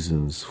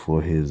reasons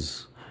for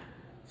his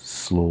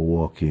slow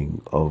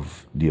walking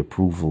of the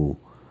approval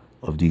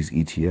of these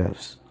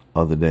ETFs,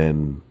 other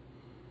than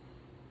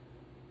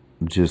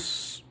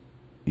just,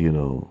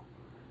 being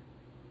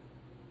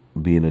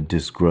a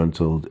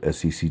disgruntled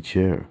SEC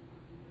chair.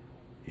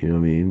 You know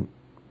what I mean?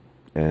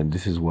 And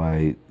this is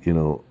why,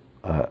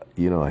 I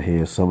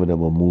hear some of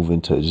them are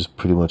moving to just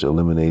pretty much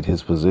eliminate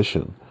his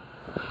position,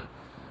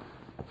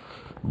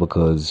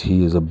 because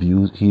he's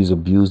abused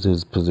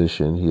his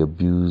position. He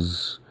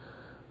abused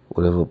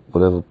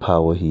whatever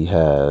power he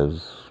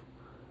has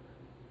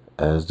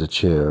as the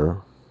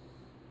chair,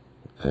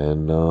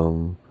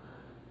 and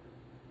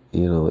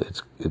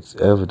it's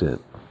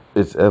evident.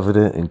 It's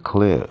evident and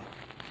clear.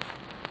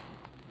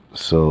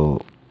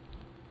 So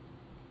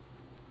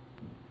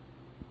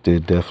they're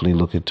definitely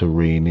looking to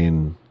rein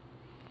in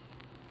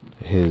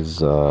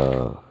his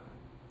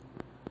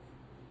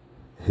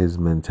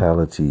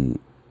mentality,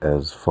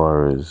 as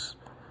far as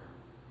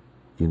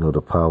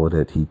the power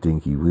that he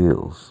think he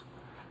wields.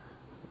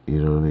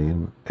 You know what I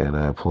mean? And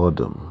I applaud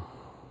them.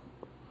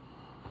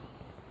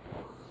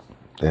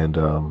 And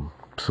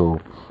so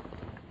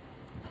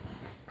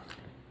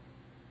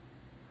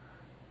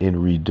in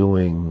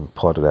redoing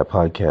part of that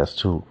podcast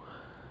too,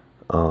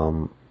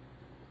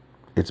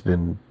 it's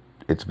been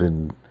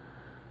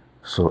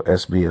so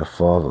SBF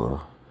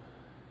father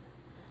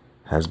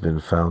has been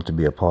found to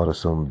be a part of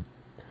some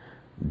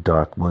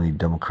dark money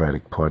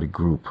Democratic Party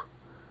group.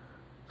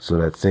 So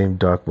that same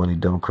dark money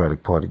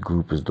Democratic Party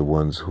group is the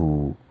ones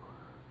who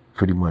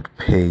pretty much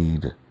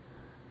paid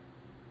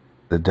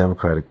the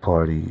Democratic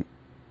Party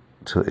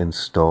to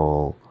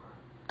install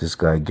this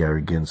guy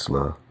Gary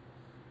Gensler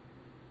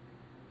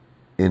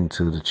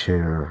into the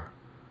chair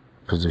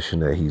position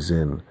that he's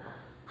in,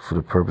 for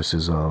the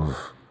purposes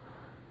of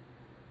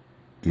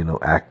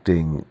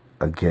acting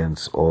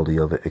against all the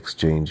other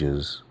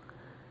exchanges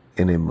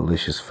in a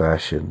malicious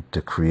fashion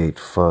to create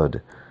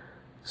FUD,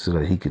 so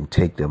that he can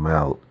take them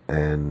out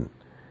and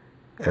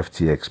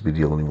FTX be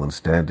the only one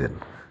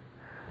standing.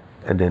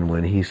 And then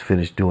when he's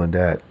finished doing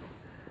that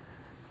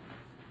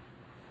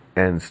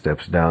and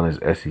steps down as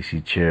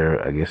SEC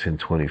chair, I guess in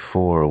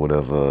 24 or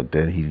whatever,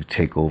 then he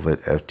take over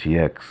at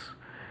FTX.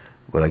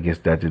 But I guess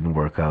that didn't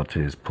work out to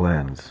his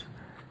plans.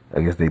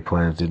 I guess their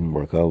plans didn't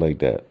work out like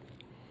that.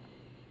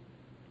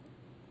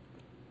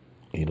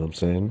 You know what I'm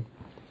saying?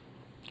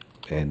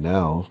 And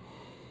now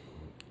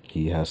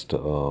he has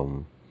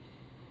to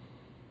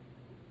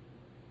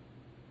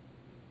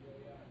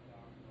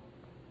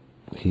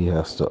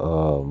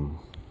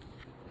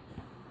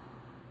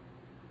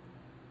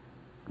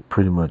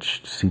pretty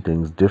much see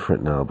things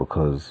different now,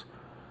 because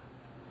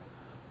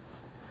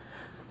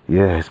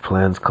his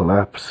plans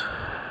collapse,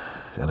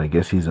 and I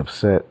guess he's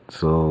upset.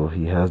 So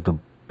he has the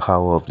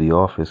power of the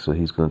office, so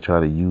he's going to try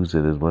to use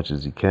it as much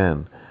as he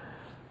can.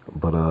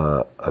 But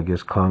I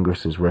guess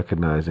Congress is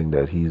recognizing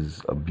that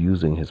he's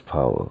abusing his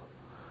power.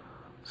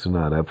 So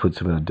now that puts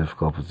him in a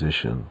difficult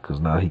position because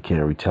now he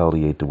can't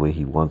retaliate the way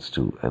he wants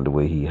to and the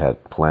way he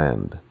had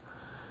planned.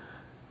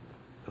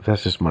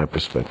 That's just my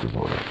perspective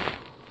on it.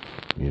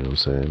 You know what I'm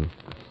saying?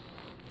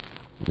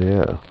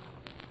 Yeah.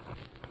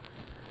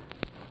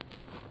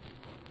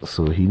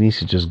 So he needs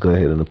to just go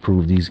ahead and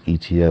approve these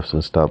ETFs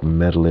and stop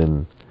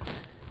meddling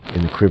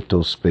in the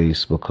crypto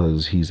space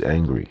because he's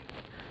angry.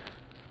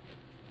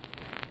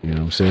 You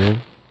know what I'm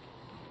saying?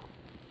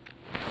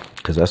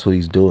 Because that's what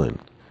he's doing.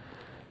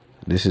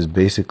 This is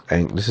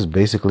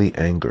basically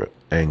anger,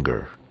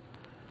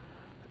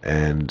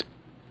 and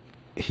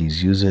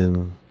he's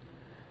using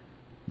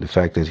the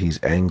fact that he's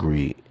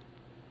angry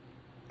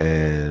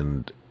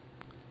and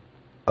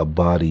a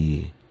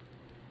body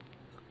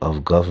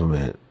of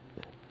government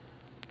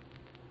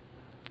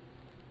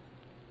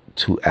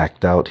to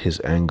act out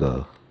his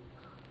anger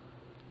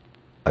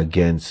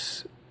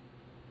against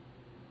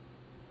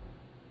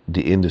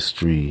the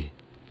industry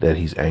that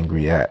he's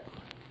angry at.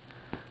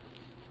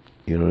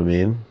 You know what I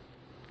mean?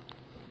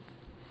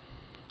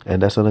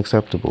 And that's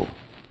unacceptable.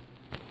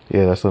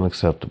 Yeah, that's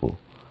unacceptable.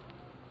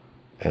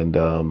 And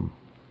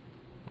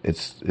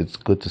it's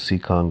good to see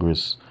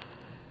Congress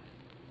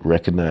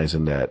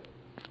recognizing that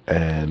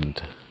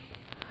and,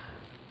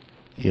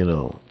 you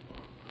know,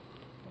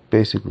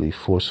 basically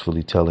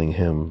forcefully telling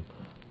him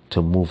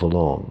to move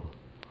along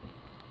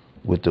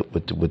with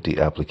the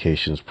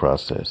applications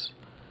process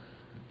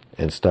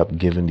and stop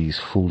giving these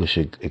foolish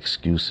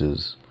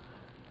excuses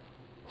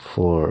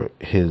for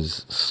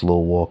his slow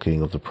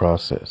walking of the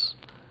process.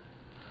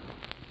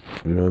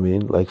 You know what I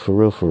mean? Like for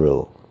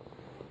real.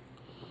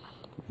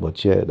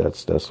 But yeah,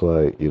 that's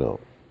why, you know.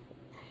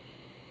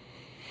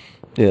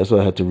 Yeah, that's why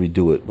I had to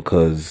redo it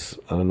because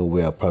I don't know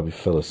where I probably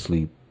fell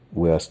asleep,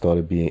 where I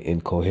started being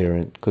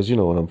incoherent. Because you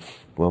know when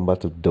I'm about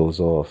to doze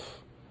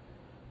off,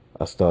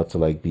 I start to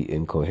like be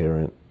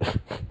incoherent.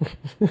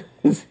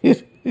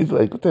 He's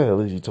like, what the hell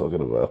is you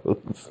talking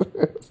about?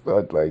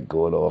 Start like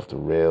going off the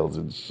rails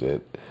and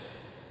shit.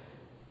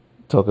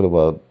 Talking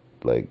about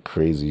like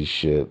crazy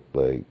shit.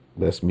 Like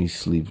that's me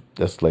sleep.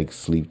 That's like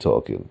sleep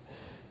talking.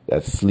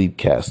 That's sleep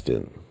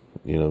casting.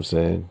 You know what I'm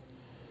saying?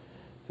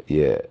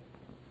 Yeah.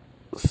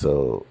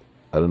 So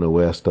I don't know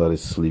where I started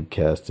sleep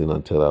casting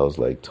until I was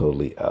like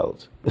totally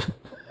out.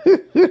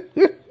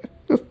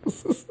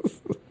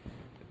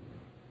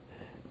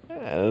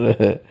 I don't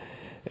know.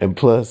 And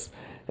plus,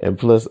 I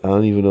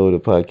don't even know what the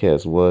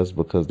podcast was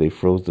because they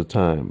froze the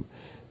time.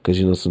 Because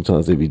you know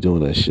sometimes they be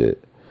doing that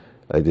shit,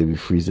 like they be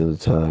freezing the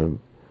time,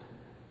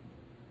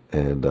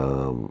 and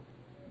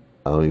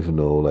I don't even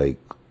know like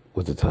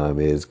what the time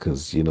is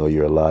because you know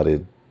you're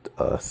allotted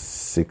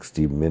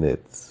 60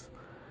 minutes,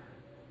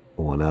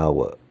 1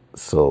 hour.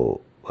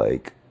 So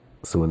like,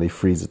 so when they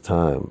freeze the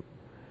time,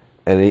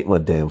 and it ain't my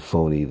damn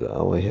phone either. I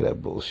don't want to hear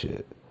that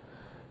bullshit.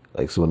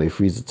 Like so when they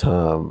freeze the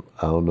time,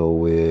 I don't know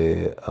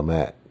where I'm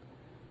at.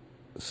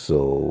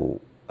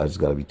 So I just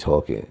gotta be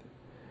talking.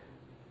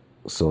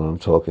 So when I'm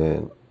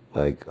talking,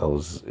 like it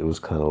was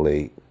kind of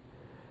late.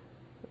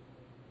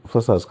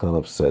 Plus I was kind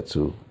of upset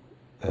too,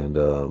 and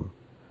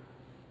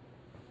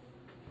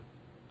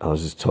I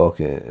was just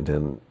talking, and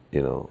then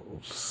you know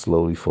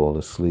slowly falling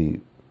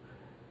asleep,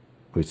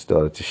 which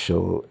started to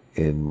show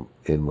in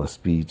my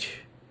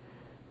speech,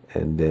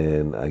 and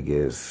then I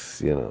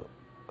guess you know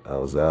I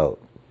was out.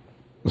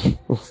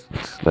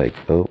 It's like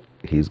oh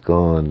he's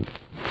gone.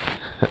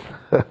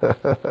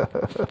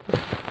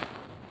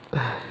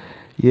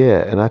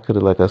 Yeah, and I could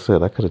have, like I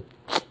said, I could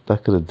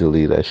have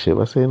deleted that shit.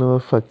 But I say, you know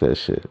what, fuck that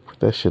shit. Put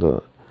that shit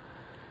on.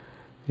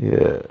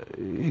 Yeah,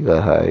 you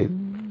gotta hide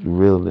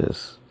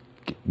realness.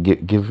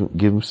 Give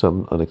him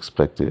something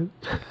unexpected.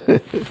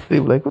 They be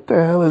like, what the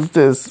hell is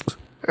this?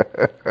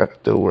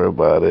 Don't worry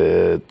about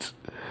it.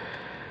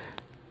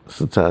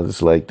 Sometimes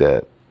it's like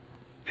that.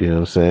 You know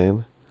what I'm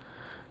saying?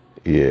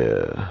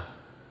 Yeah.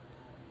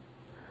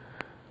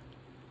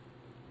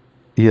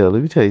 Yeah,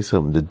 let me tell you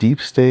something. The deep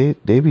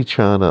state, they be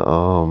trying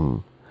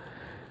to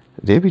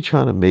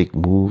make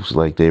moves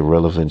like they're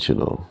relevant, you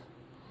know.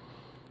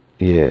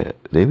 Yeah,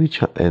 they be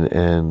trying,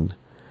 and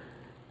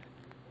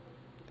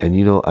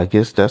you know, I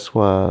guess that's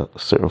why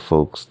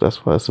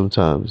that's why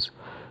sometimes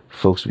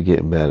folks be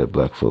getting mad at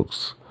black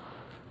folks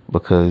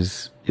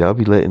because y'all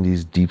be letting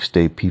these deep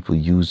state people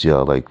use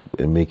y'all like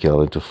and make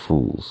y'all into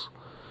fools.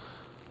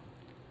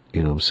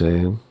 You know what I'm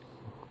saying?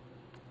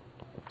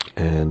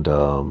 And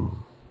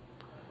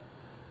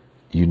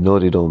you know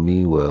they don't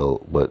mean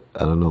well, but I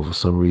don't know for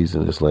some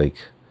reason it's like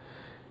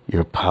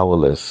you're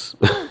powerless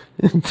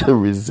to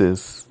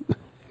resist.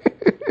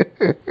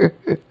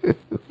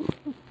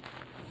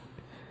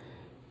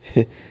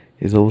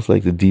 It's almost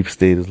like the deep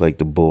state is like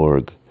the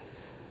Borg.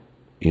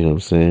 You know what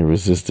I'm saying?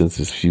 Resistance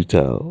is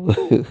futile.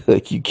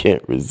 Like you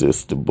can't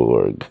resist the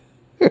Borg.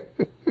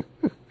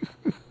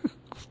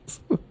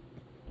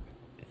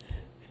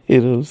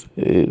 You know what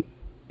I'm saying?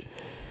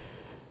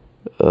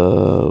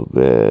 Oh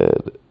man.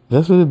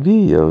 That's what it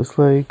be, yo. It's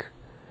like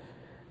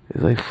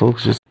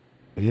folks just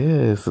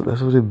yeah. That's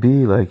what it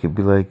be like. It'd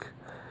be like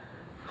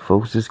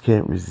folks just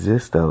can't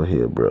resist out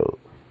here, bro.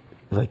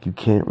 Like you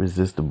can't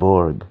resist the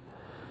Borg.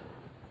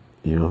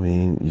 You know what I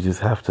mean? You just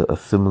have to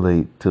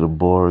assimilate to the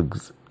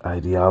Borg's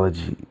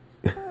ideology.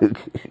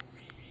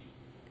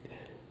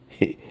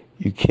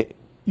 you can't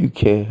you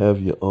can't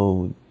have your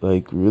own.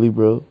 Like really,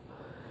 bro?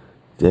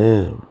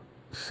 Damn.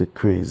 Shit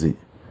crazy.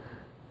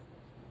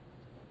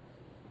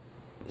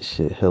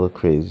 Shit hella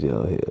crazy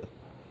out here.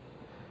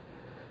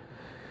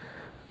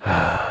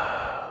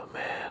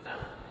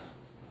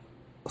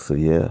 So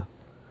yeah,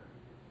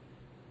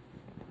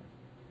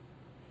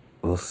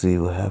 we'll see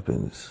what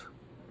happens.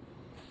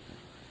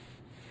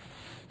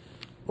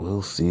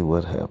 We'll see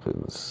what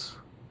happens.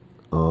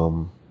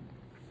 Um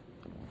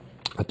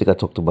I think I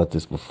talked about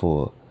this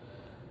before.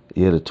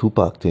 Yeah, the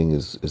Tupac thing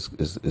is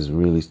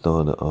really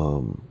starting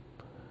to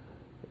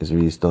is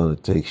really starting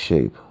to take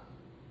shape.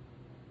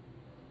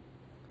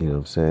 You know what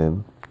I'm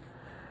saying?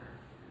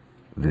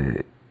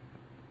 The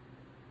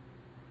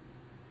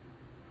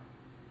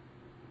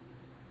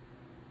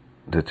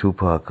the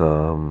Tupac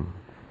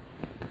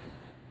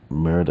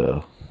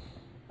murder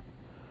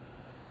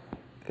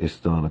is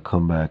starting to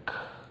come back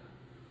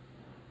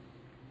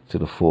to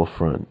the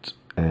forefront,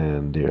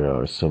 and there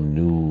are some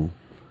new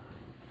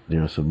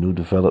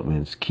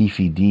developments.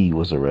 Keefe D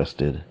was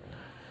arrested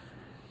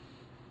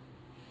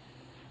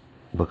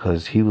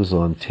because he was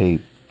on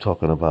tape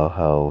talking about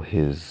how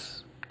his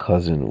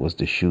cousin was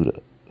the shooter.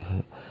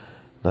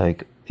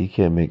 Like, you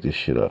can't make this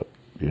shit up.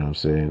 You know what I'm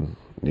saying?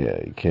 Yeah,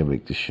 you can't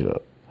make this shit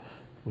up.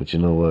 But you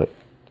know what?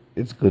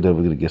 It's good that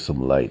we're gonna get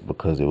some light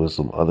because there was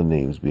some other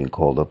names being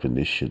called up in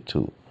this shit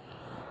too.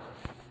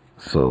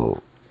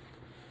 So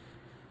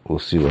we'll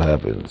see what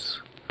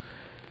happens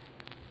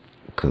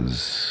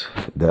because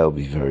that will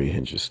be very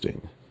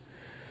interesting.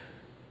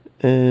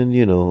 And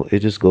you know, it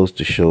just goes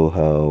to show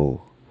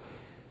how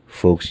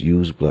folks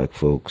use black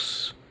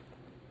folks.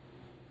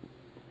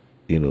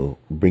 You know,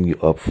 bring you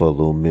up for a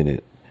little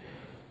minute,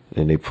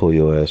 and they pull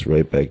your ass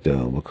right back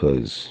down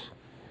because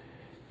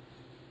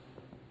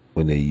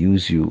when they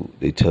use you,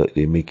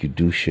 they make you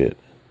do shit,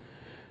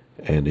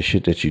 and the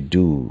shit that you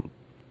do,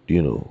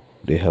 you know,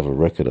 they have a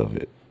record of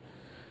it.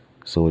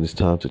 So when it's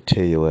time to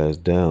tear your ass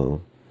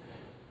down,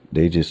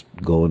 they just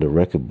go in the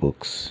record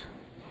books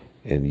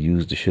and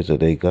use the shit that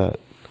they got.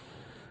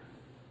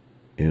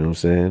 You know what I'm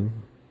saying?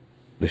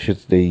 The shit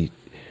that they,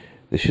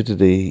 the shit that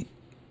they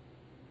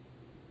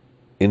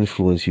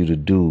influence you to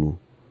do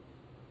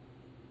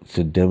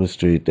to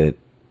demonstrate that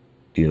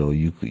you know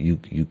you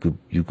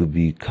could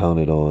be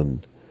counted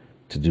on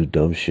to do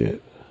dumb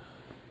shit.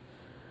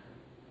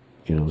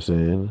 You know what I'm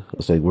saying?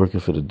 It's like working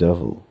for the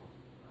devil.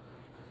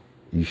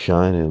 You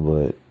shining,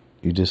 but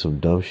you did some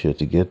dumb shit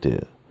to get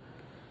there,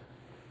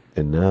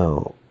 and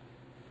now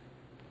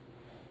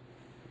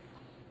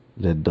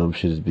that dumb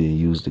shit is being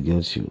used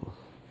against you.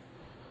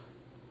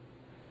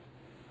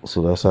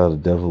 So that's how the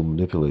devil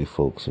manipulate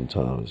folks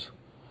sometimes.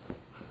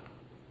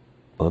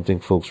 I don't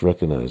think folks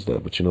recognize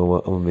that, but you know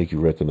what? I'm gonna make you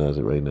recognize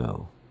it right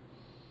now.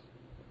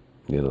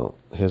 You know,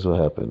 here's what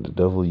happened. The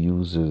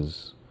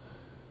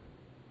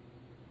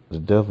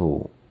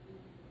devil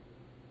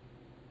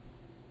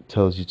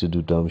tells you to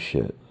do dumb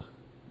shit.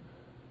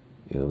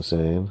 You know what I'm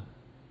saying?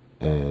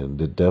 And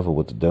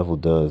what the devil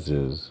does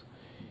is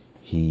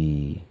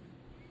he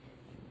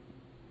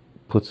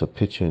puts a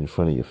picture in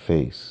front of your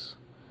face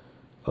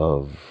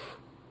of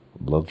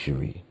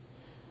luxury.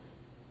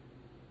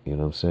 You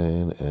know what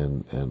I'm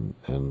saying?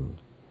 And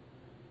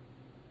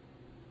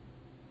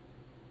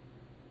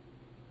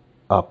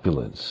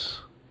opulence.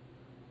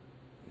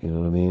 You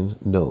know what I mean?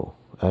 No.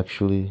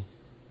 Actually,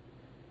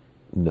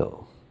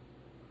 no.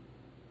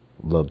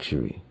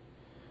 Luxury.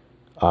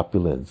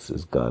 Opulence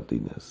is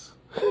godliness.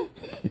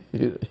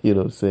 You know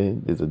what I'm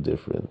saying? There's a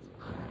difference.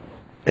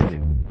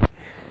 Anyway,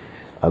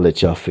 I'll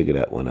let y'all figure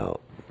that one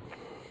out.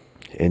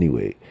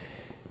 Anyway,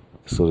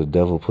 so the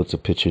devil puts a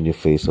picture in your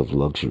face of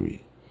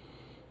luxury,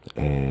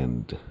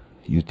 and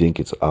you think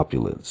it's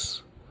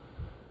opulence.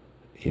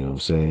 You know what I'm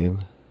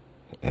saying?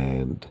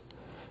 And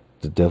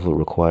the devil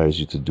requires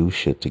you to do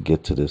shit to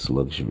get to this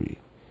luxury.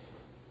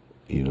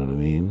 You know what I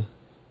mean?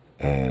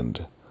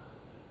 And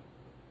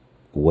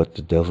what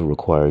the devil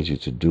requires you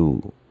to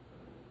do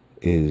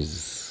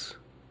is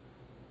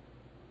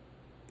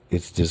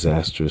it's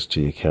disastrous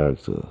to your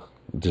character,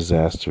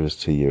 disastrous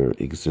to your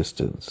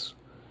existence,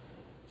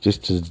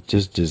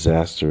 just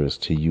disastrous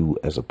to you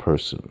as a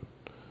person.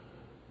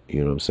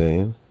 You know what I'm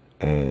saying?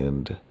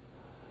 And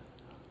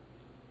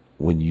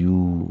when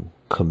you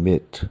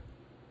commit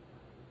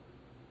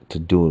to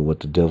doing what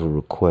the devil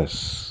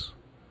requests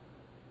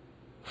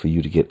for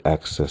you to get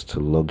access to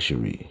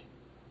luxury,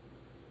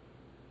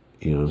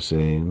 you know what I'm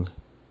saying?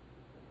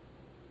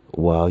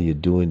 While you're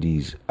doing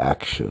these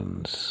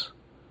actions,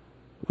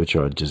 which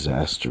are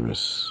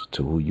disastrous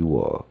to who you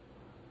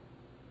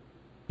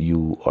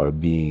are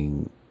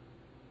being,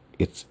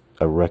 it's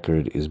a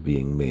record is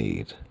being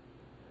made.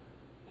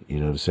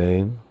 You know what I'm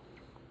saying?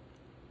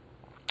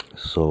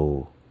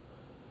 So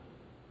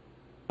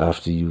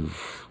after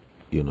you've,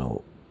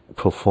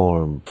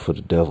 performed for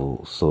the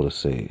devil, so to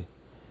say,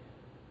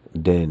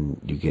 then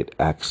you get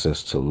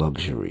access to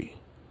luxury.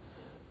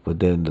 But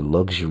then the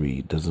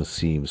luxury doesn't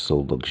seem so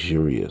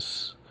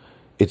luxurious.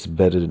 It's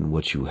better than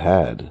what you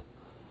had,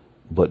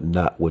 but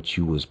not what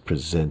you was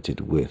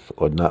presented with,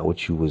 or not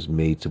what you was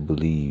made to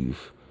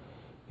believe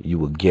you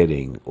were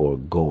getting or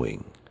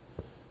going.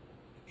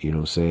 You know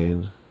what I'm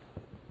saying?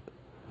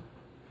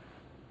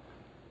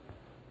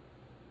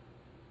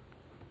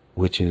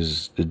 Which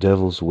is the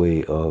devil's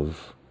way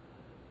of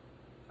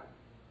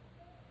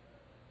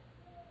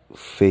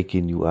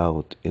faking you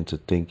out into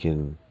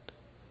thinking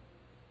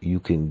you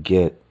can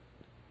get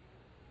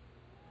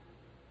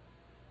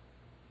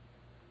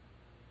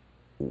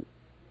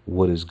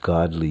what is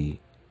godly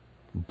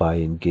by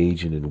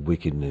engaging in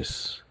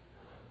wickedness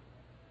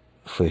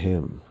for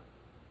him.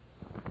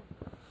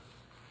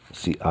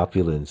 See,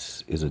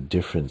 opulence is a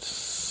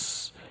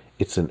difference.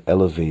 It's an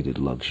elevated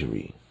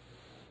luxury.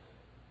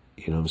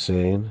 You know what I'm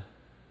saying?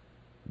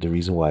 The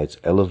reason why it's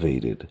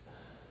elevated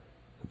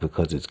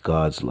because it's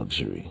God's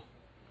luxury.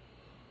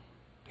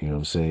 You know what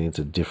I'm saying? It's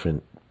a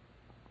different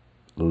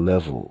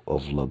level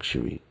of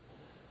luxury.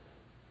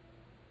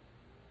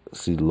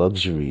 See,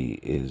 luxury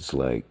is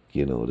like,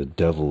 the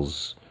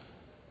devil's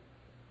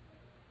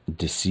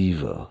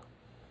deceiver,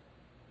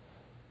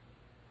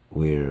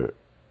 where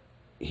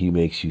he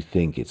makes you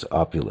think it's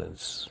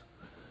opulence.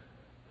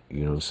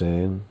 You know what I'm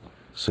saying?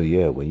 So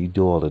yeah, when you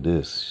do all of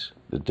this,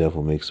 the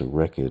devil makes a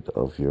record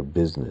of your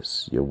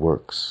business, your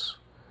works.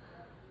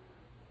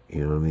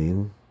 You know what I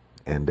mean?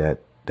 And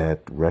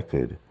that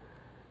record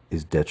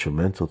is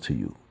detrimental to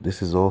you.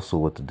 This is also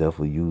what the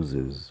devil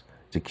uses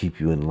to keep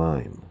you in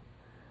line.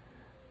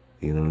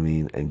 You know what I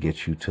mean? And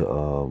get you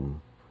to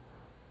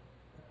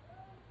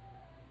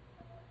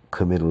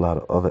commit a lot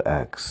of other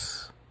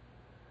acts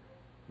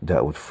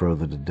that would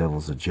further the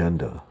devil's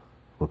agenda,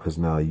 because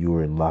now you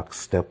are in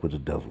lockstep with the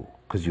devil,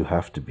 because you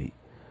have to be.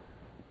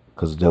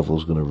 Because the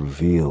devil's going to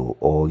reveal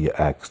all your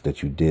acts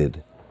that you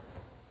did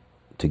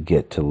to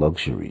get to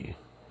luxury.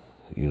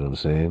 You know what I'm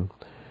saying?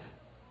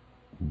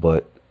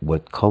 But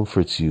what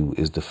comforts you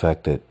is the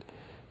fact that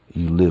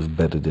you live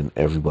better than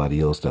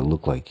everybody else that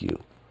look like you.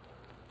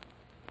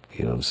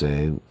 You know what I'm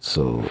saying?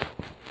 So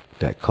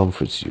that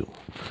comforts you.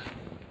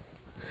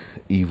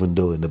 Even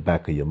though in the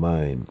back of your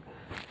mind,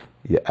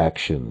 your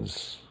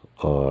actions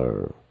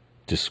are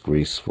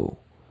disgraceful.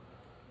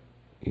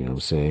 You know what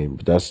I'm saying?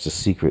 But that's the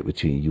secret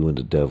between you and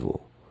the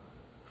devil.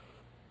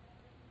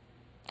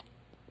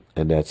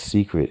 And that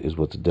secret is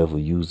what the devil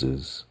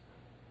uses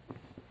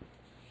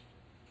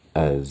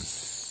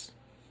as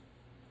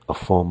a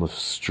form of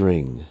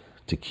string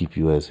to keep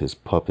you as his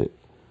puppet.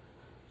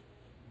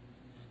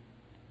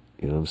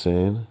 You know what I'm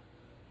saying?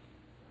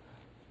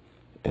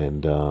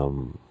 And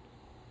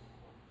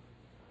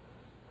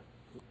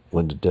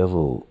when the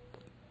devil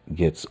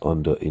gets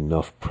under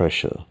enough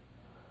pressure,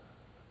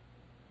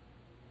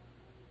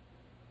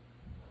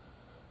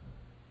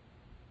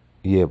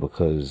 yeah,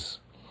 because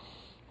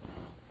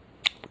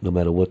no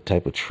matter what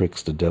type of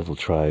tricks the devil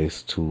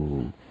tries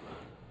to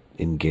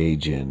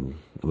engage in,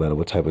 no matter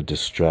what type of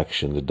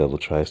distraction the devil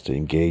tries to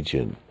engage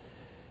in,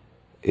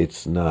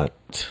 it's not,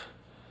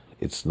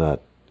 it's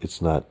not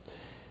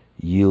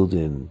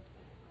yielding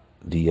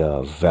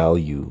the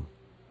value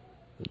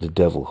the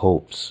devil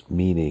hopes,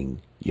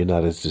 meaning you're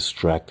not as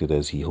distracted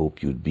as he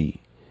hoped you'd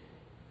be.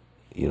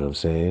 You know what I'm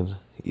saying?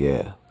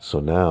 Yeah. So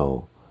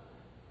now,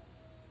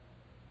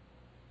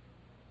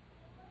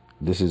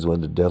 this is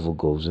when the devil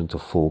goes into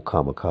full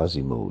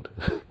kamikaze mode.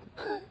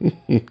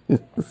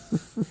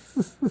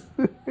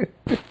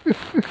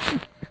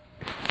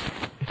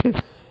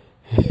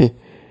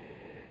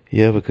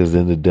 Yeah, because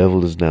then the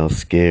devil is now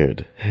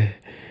scared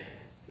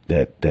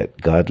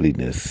that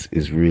godliness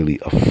is really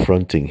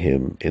affronting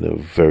him in a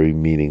very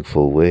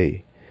meaningful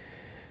way.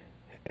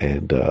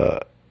 And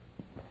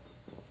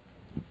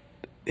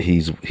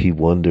he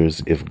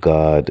wonders if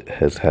God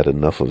has had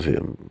enough of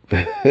him.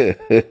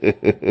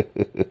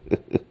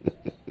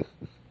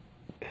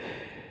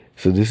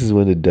 So this is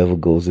when the devil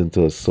goes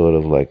into a sort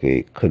of like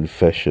a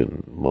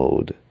confession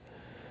mode.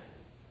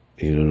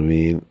 You know what I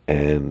mean?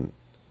 And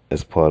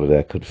as part of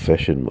that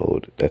confession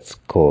mode, that's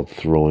called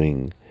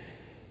throwing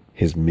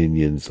his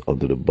minions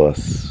under the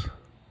bus.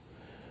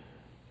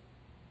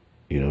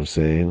 You know what I'm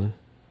saying?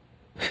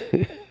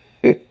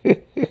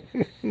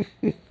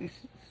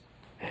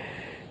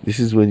 This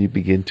is when you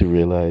begin to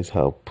realize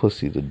how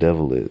pussy the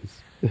devil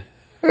is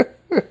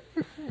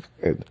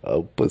and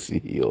how pussy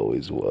he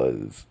always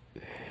was,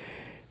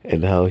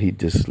 and how he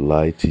just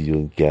lied to you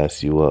and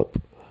gas you up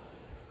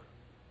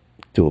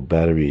to a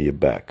battery in your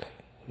back,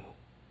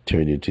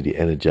 turn you into the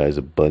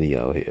Energizer Bunny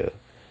out here.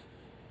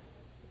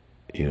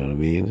 You know what I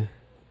mean?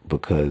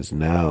 Because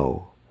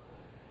now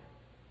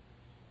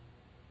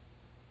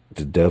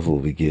the devil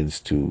begins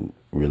to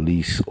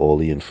release all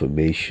the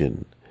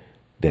information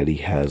that he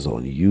has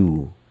on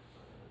you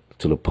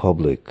to the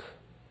public,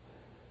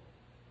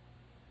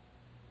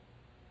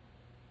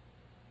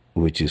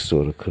 which is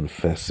sort of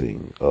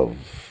confessing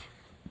of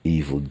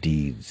evil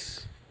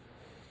deeds.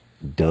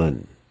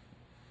 done.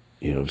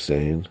 You know what I'm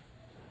saying?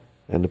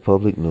 And the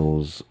public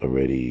knows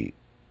already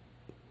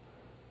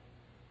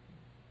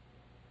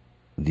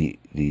the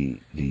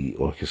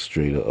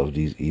orchestrator of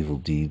these evil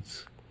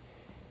deeds.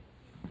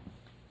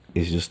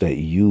 It's just that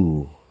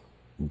you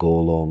go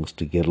alongs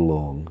to get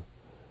along.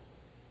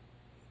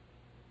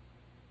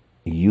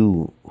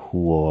 You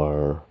who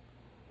are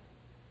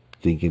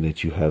thinking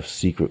that you have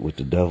secret with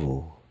the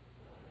devil,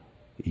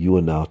 you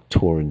are now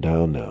torn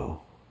down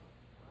now.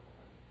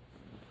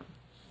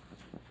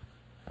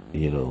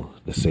 You know,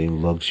 the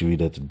same luxury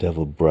that the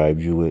devil bribed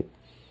you with.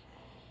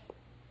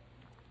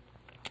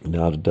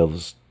 Now the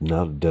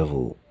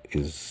devil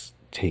is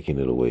taking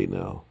it away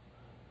now,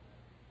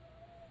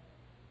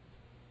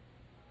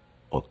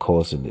 or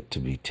causing it to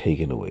be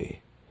taken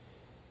away.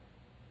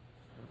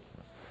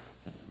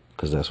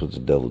 Because that's what the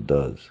devil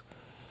does.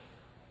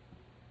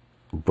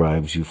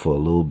 Bribes you for a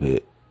little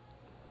bit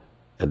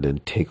and then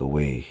take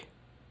away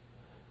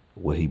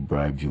what he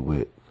bribed you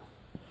with.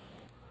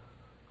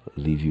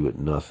 Leave you with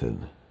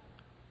nothing.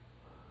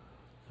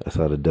 That's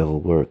how the devil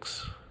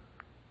works.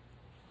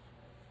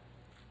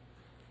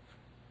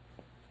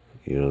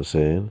 You know what I'm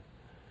saying?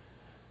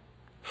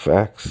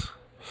 Facts.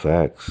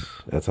 Facts.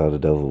 That's how the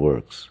devil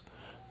works.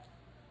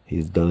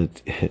 He's done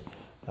it.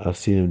 I've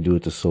seen him do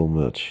it to so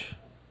much.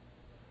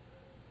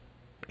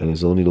 And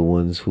it's only the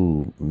ones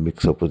who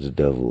mix up with the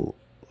devil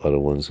are the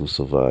ones who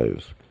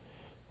survive.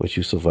 But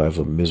you survive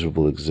a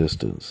miserable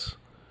existence.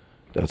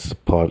 That's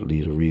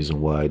partly the reason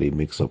why they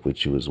mix up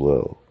with you as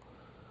well.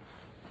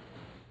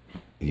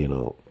 You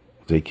know,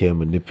 they can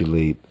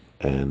manipulate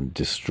and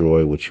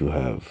destroy what you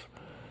have.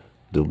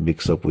 They'll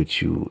mix up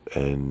with you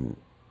and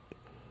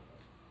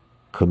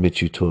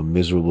commit you to a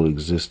miserable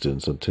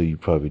existence until you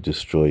probably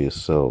destroy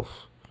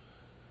yourself.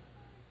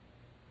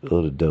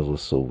 Oh, the devil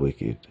is so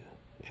wicked.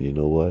 And you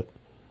know what?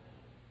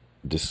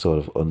 This sort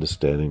of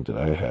understanding that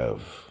I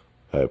have,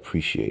 I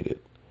appreciate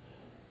it.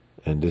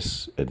 And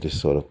this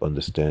sort of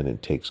understanding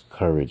takes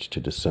courage to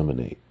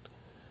disseminate.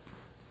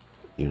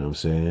 You know what I'm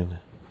saying?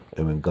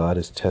 And when God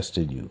has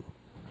tested you,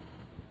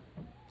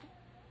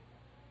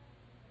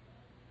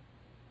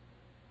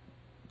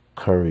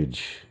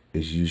 courage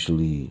is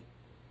usually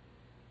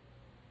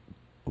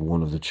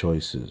one of the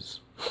choices.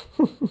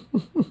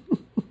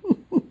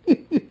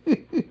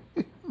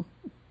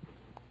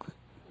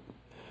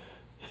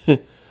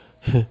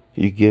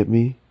 You get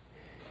me?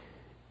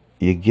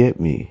 You get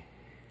me?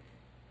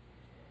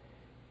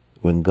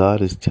 When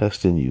God is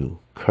testing you,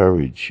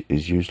 courage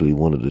is usually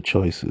one of the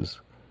choices.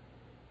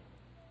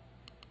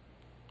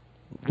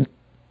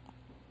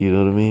 You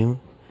know what I mean?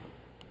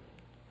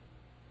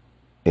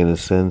 In a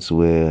sense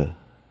where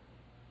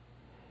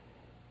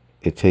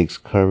it takes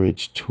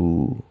courage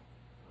to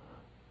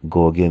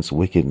go against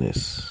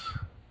wickedness,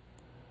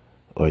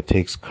 or it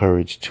takes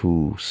courage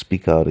to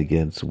speak out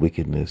against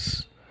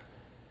wickedness,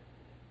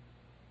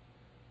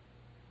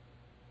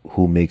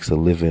 who makes a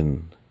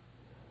living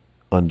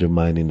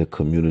undermining the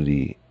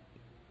community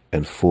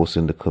and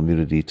forcing the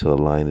community to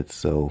align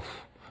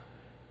itself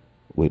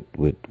with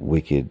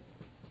wicked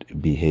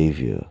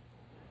behavior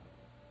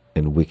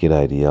and wicked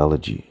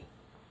ideology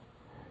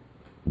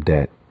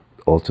that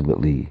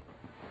ultimately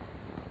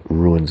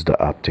ruins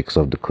the optics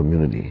of the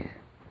community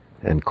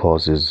and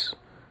causes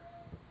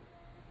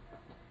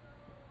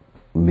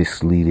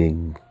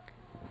misleading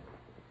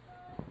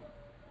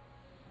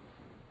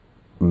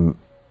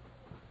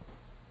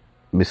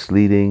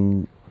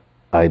misleading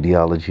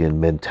ideology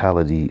and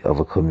mentality of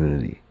a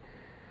community.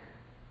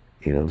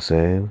 You know what I'm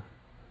saying?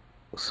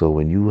 So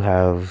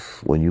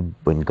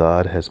when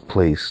God has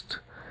placed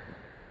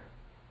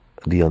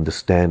the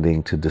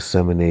understanding to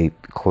disseminate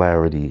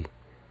clarity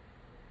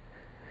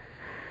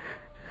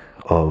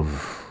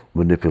of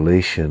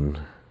manipulation,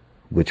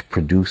 which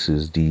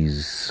produces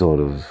these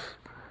sort of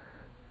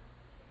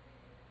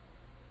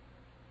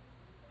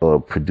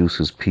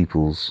produces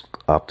people's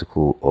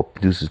optical or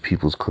produces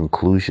people's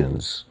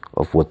conclusions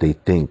of what they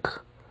think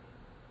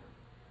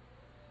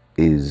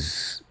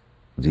is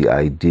the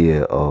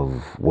idea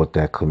of what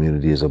that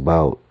community is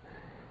about.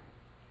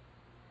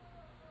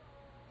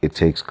 It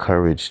takes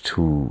courage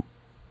to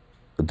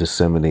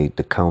disseminate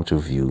the counter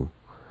view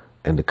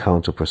and the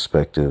counter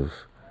perspective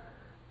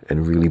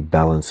and really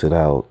balance it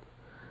out,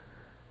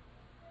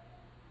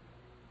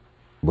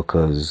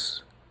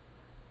 because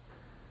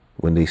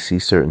when they see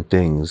certain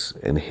things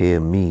and hear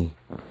me,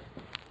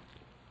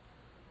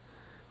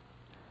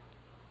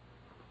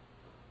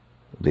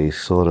 they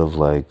sort of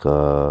like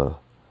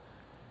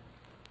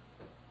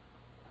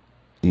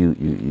you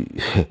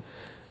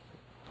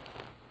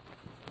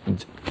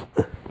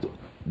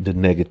the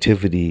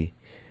negativity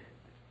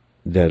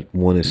that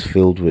one is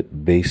filled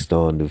with based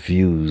on the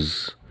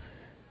views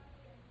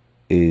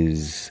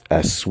is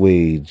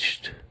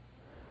assuaged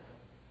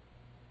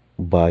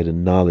by the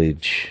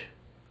knowledge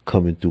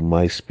coming through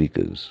my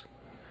speakers,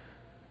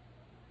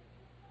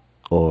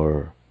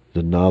 or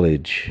the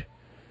knowledge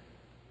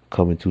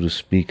coming through the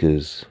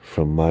speakers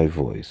from my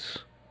voice.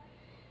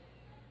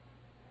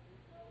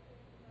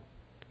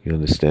 You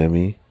understand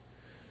me?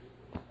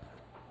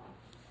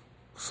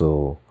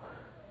 So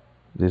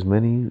there's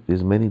many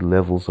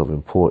levels of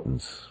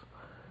importance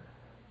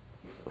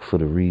for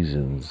the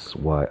reasons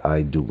why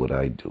I do what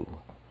I do.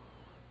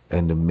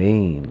 And the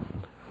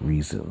main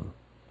reason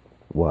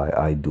why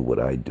I do what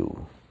I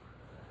do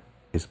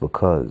is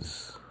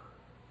because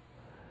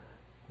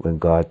when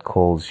God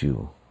calls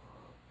you,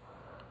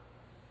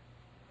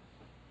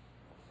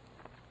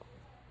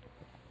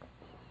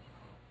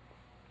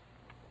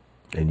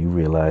 and you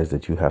realize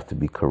that you have to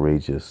be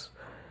courageous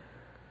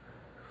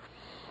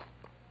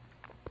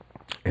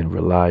and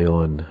rely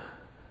on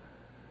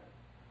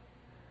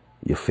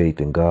your faith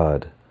in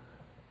God,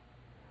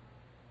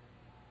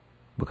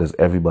 because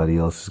everybody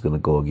else is going to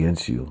go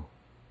against you.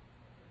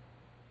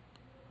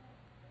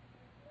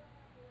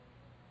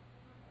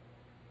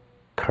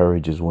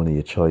 Courage is one of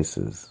your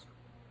choices.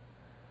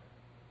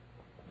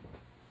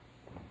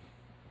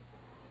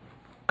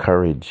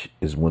 Courage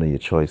is one of your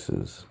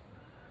choices.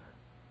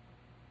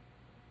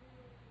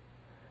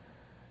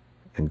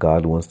 And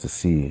God wants to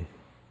see,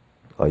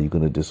 are you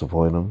going to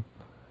disappoint him?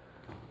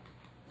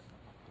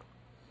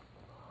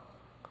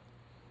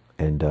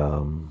 And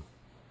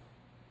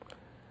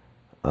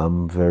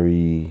I'm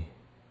very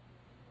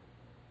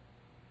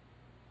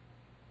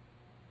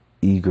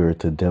eager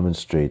to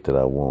demonstrate that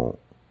I won't.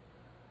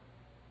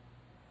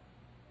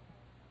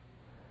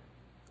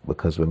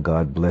 Because when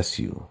God bless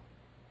you,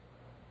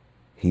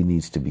 he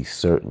needs to be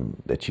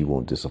certain that you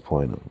won't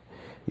disappoint him.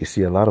 You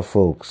see, a lot of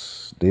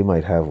folks, they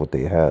might have what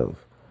they have,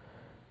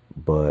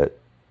 but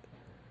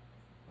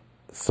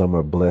some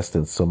are blessed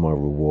and some are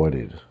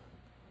rewarded.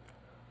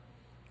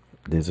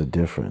 There's a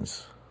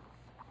difference.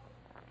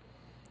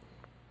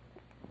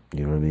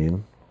 You know what I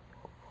mean?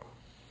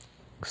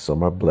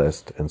 Some are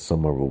blessed and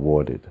some are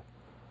rewarded.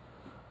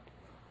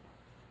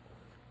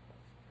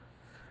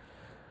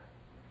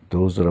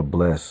 Those that are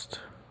blessed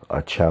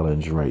are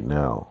challenged right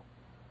now.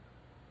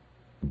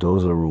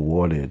 Those that are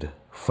rewarded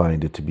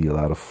find it to be a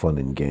lot of fun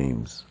and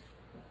games.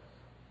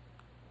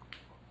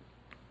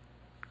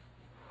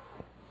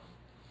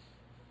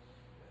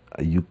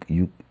 You,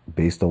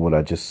 based on what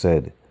I just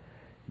said,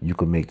 you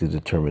can make the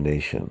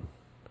determination.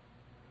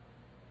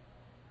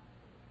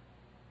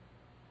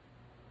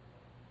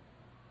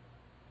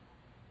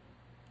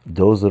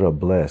 Those that are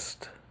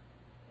blessed,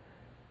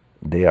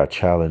 they are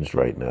challenged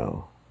right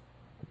now.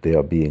 They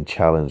are being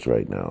challenged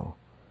right now.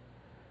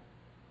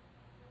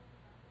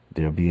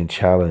 They are being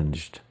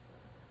challenged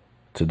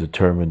to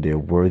determine their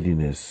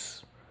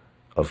worthiness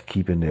of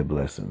keeping their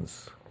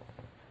blessings.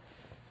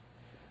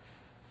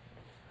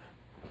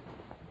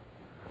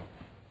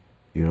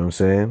 You know what I'm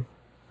saying?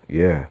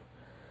 Yeah.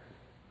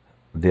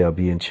 They are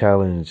being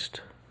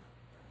challenged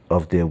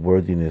of their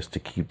worthiness to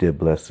keep their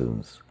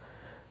blessings.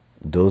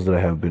 Those that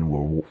have been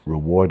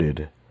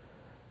rewarded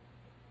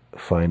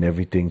find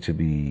everything to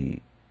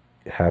be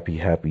happy,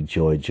 happy,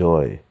 joy,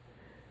 joy.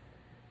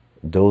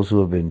 Those who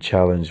have been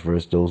challenged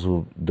versus those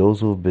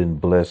who have been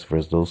blessed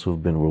versus those who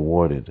have been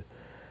rewarded.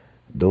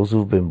 Those who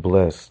have been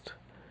blessed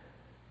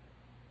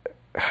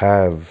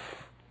have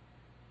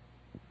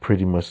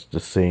pretty much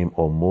the same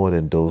or more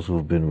than those who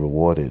have been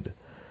rewarded.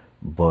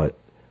 But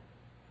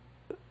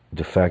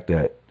the fact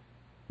that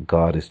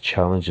God is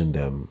challenging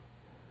them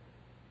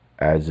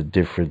adds a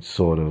different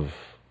sort of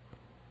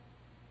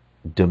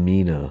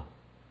demeanor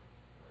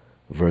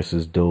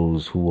versus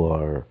those who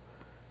are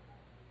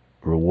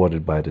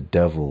rewarded by the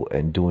devil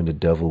and doing the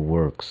devil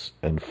works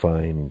and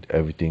find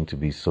everything to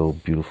be so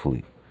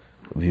beautiful.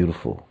 You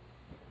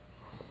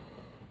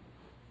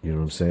know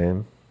what I'm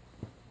saying?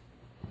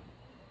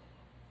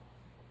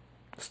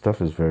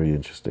 Stuff is very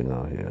interesting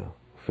out here.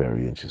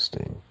 Very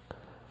interesting.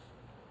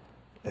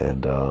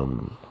 And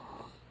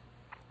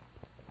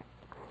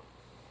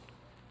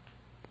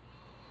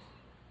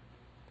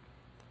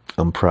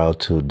I'm proud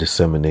to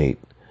disseminate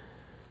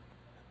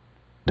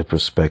the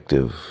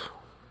perspective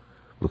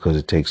because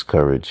it takes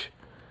courage.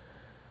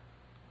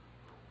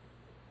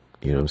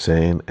 You know what I'm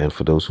saying? And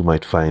for those who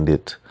might find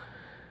it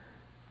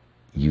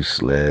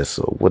useless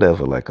or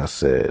whatever, like I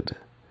said,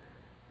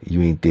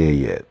 you ain't there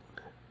yet.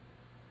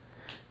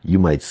 You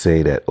might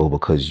say that, oh,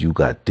 because you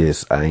got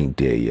this, I ain't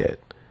there yet.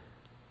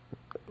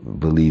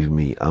 Believe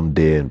me, I'm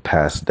there and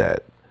past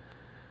that.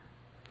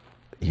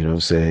 You know what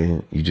I'm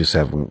saying?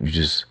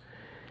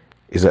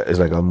 It's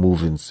like I'm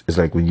moving, it's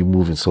like when you're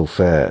moving so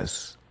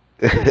fast,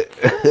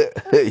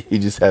 you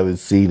just haven't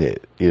seen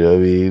it. You know what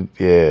I mean?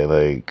 Yeah,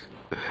 like,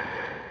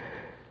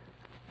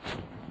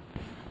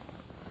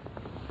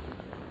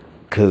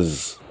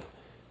 because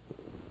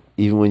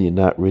even when you're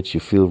not rich,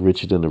 you feel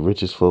richer than the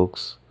richest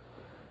folks.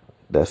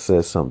 That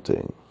says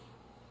something.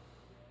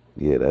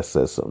 Yeah, that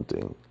says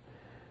something.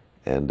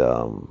 And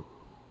I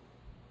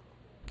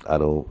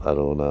don't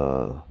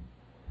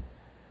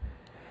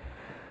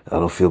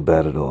feel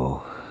bad at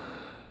all.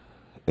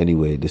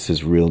 Anyway, this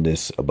is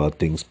Realness About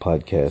Things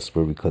podcast,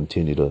 where we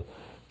continue to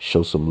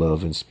show some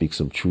love and speak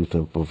some truth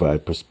and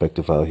provide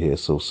perspective out here.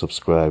 So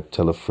subscribe,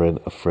 tell a friend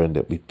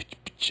that we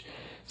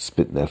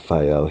spitting that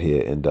fire out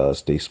here, and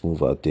stay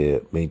smooth out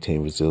there.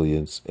 Maintain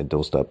resilience and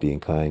don't stop being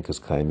kind, because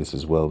kindness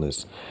is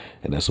wellness.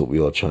 And that's what we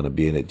all trying to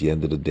be. And at the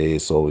end of the day,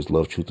 it's always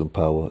love, truth, and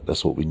power.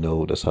 That's what we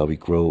know. That's how we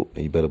grow.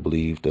 And you better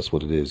believe that's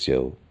what it is,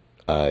 yo.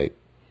 All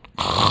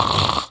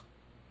right.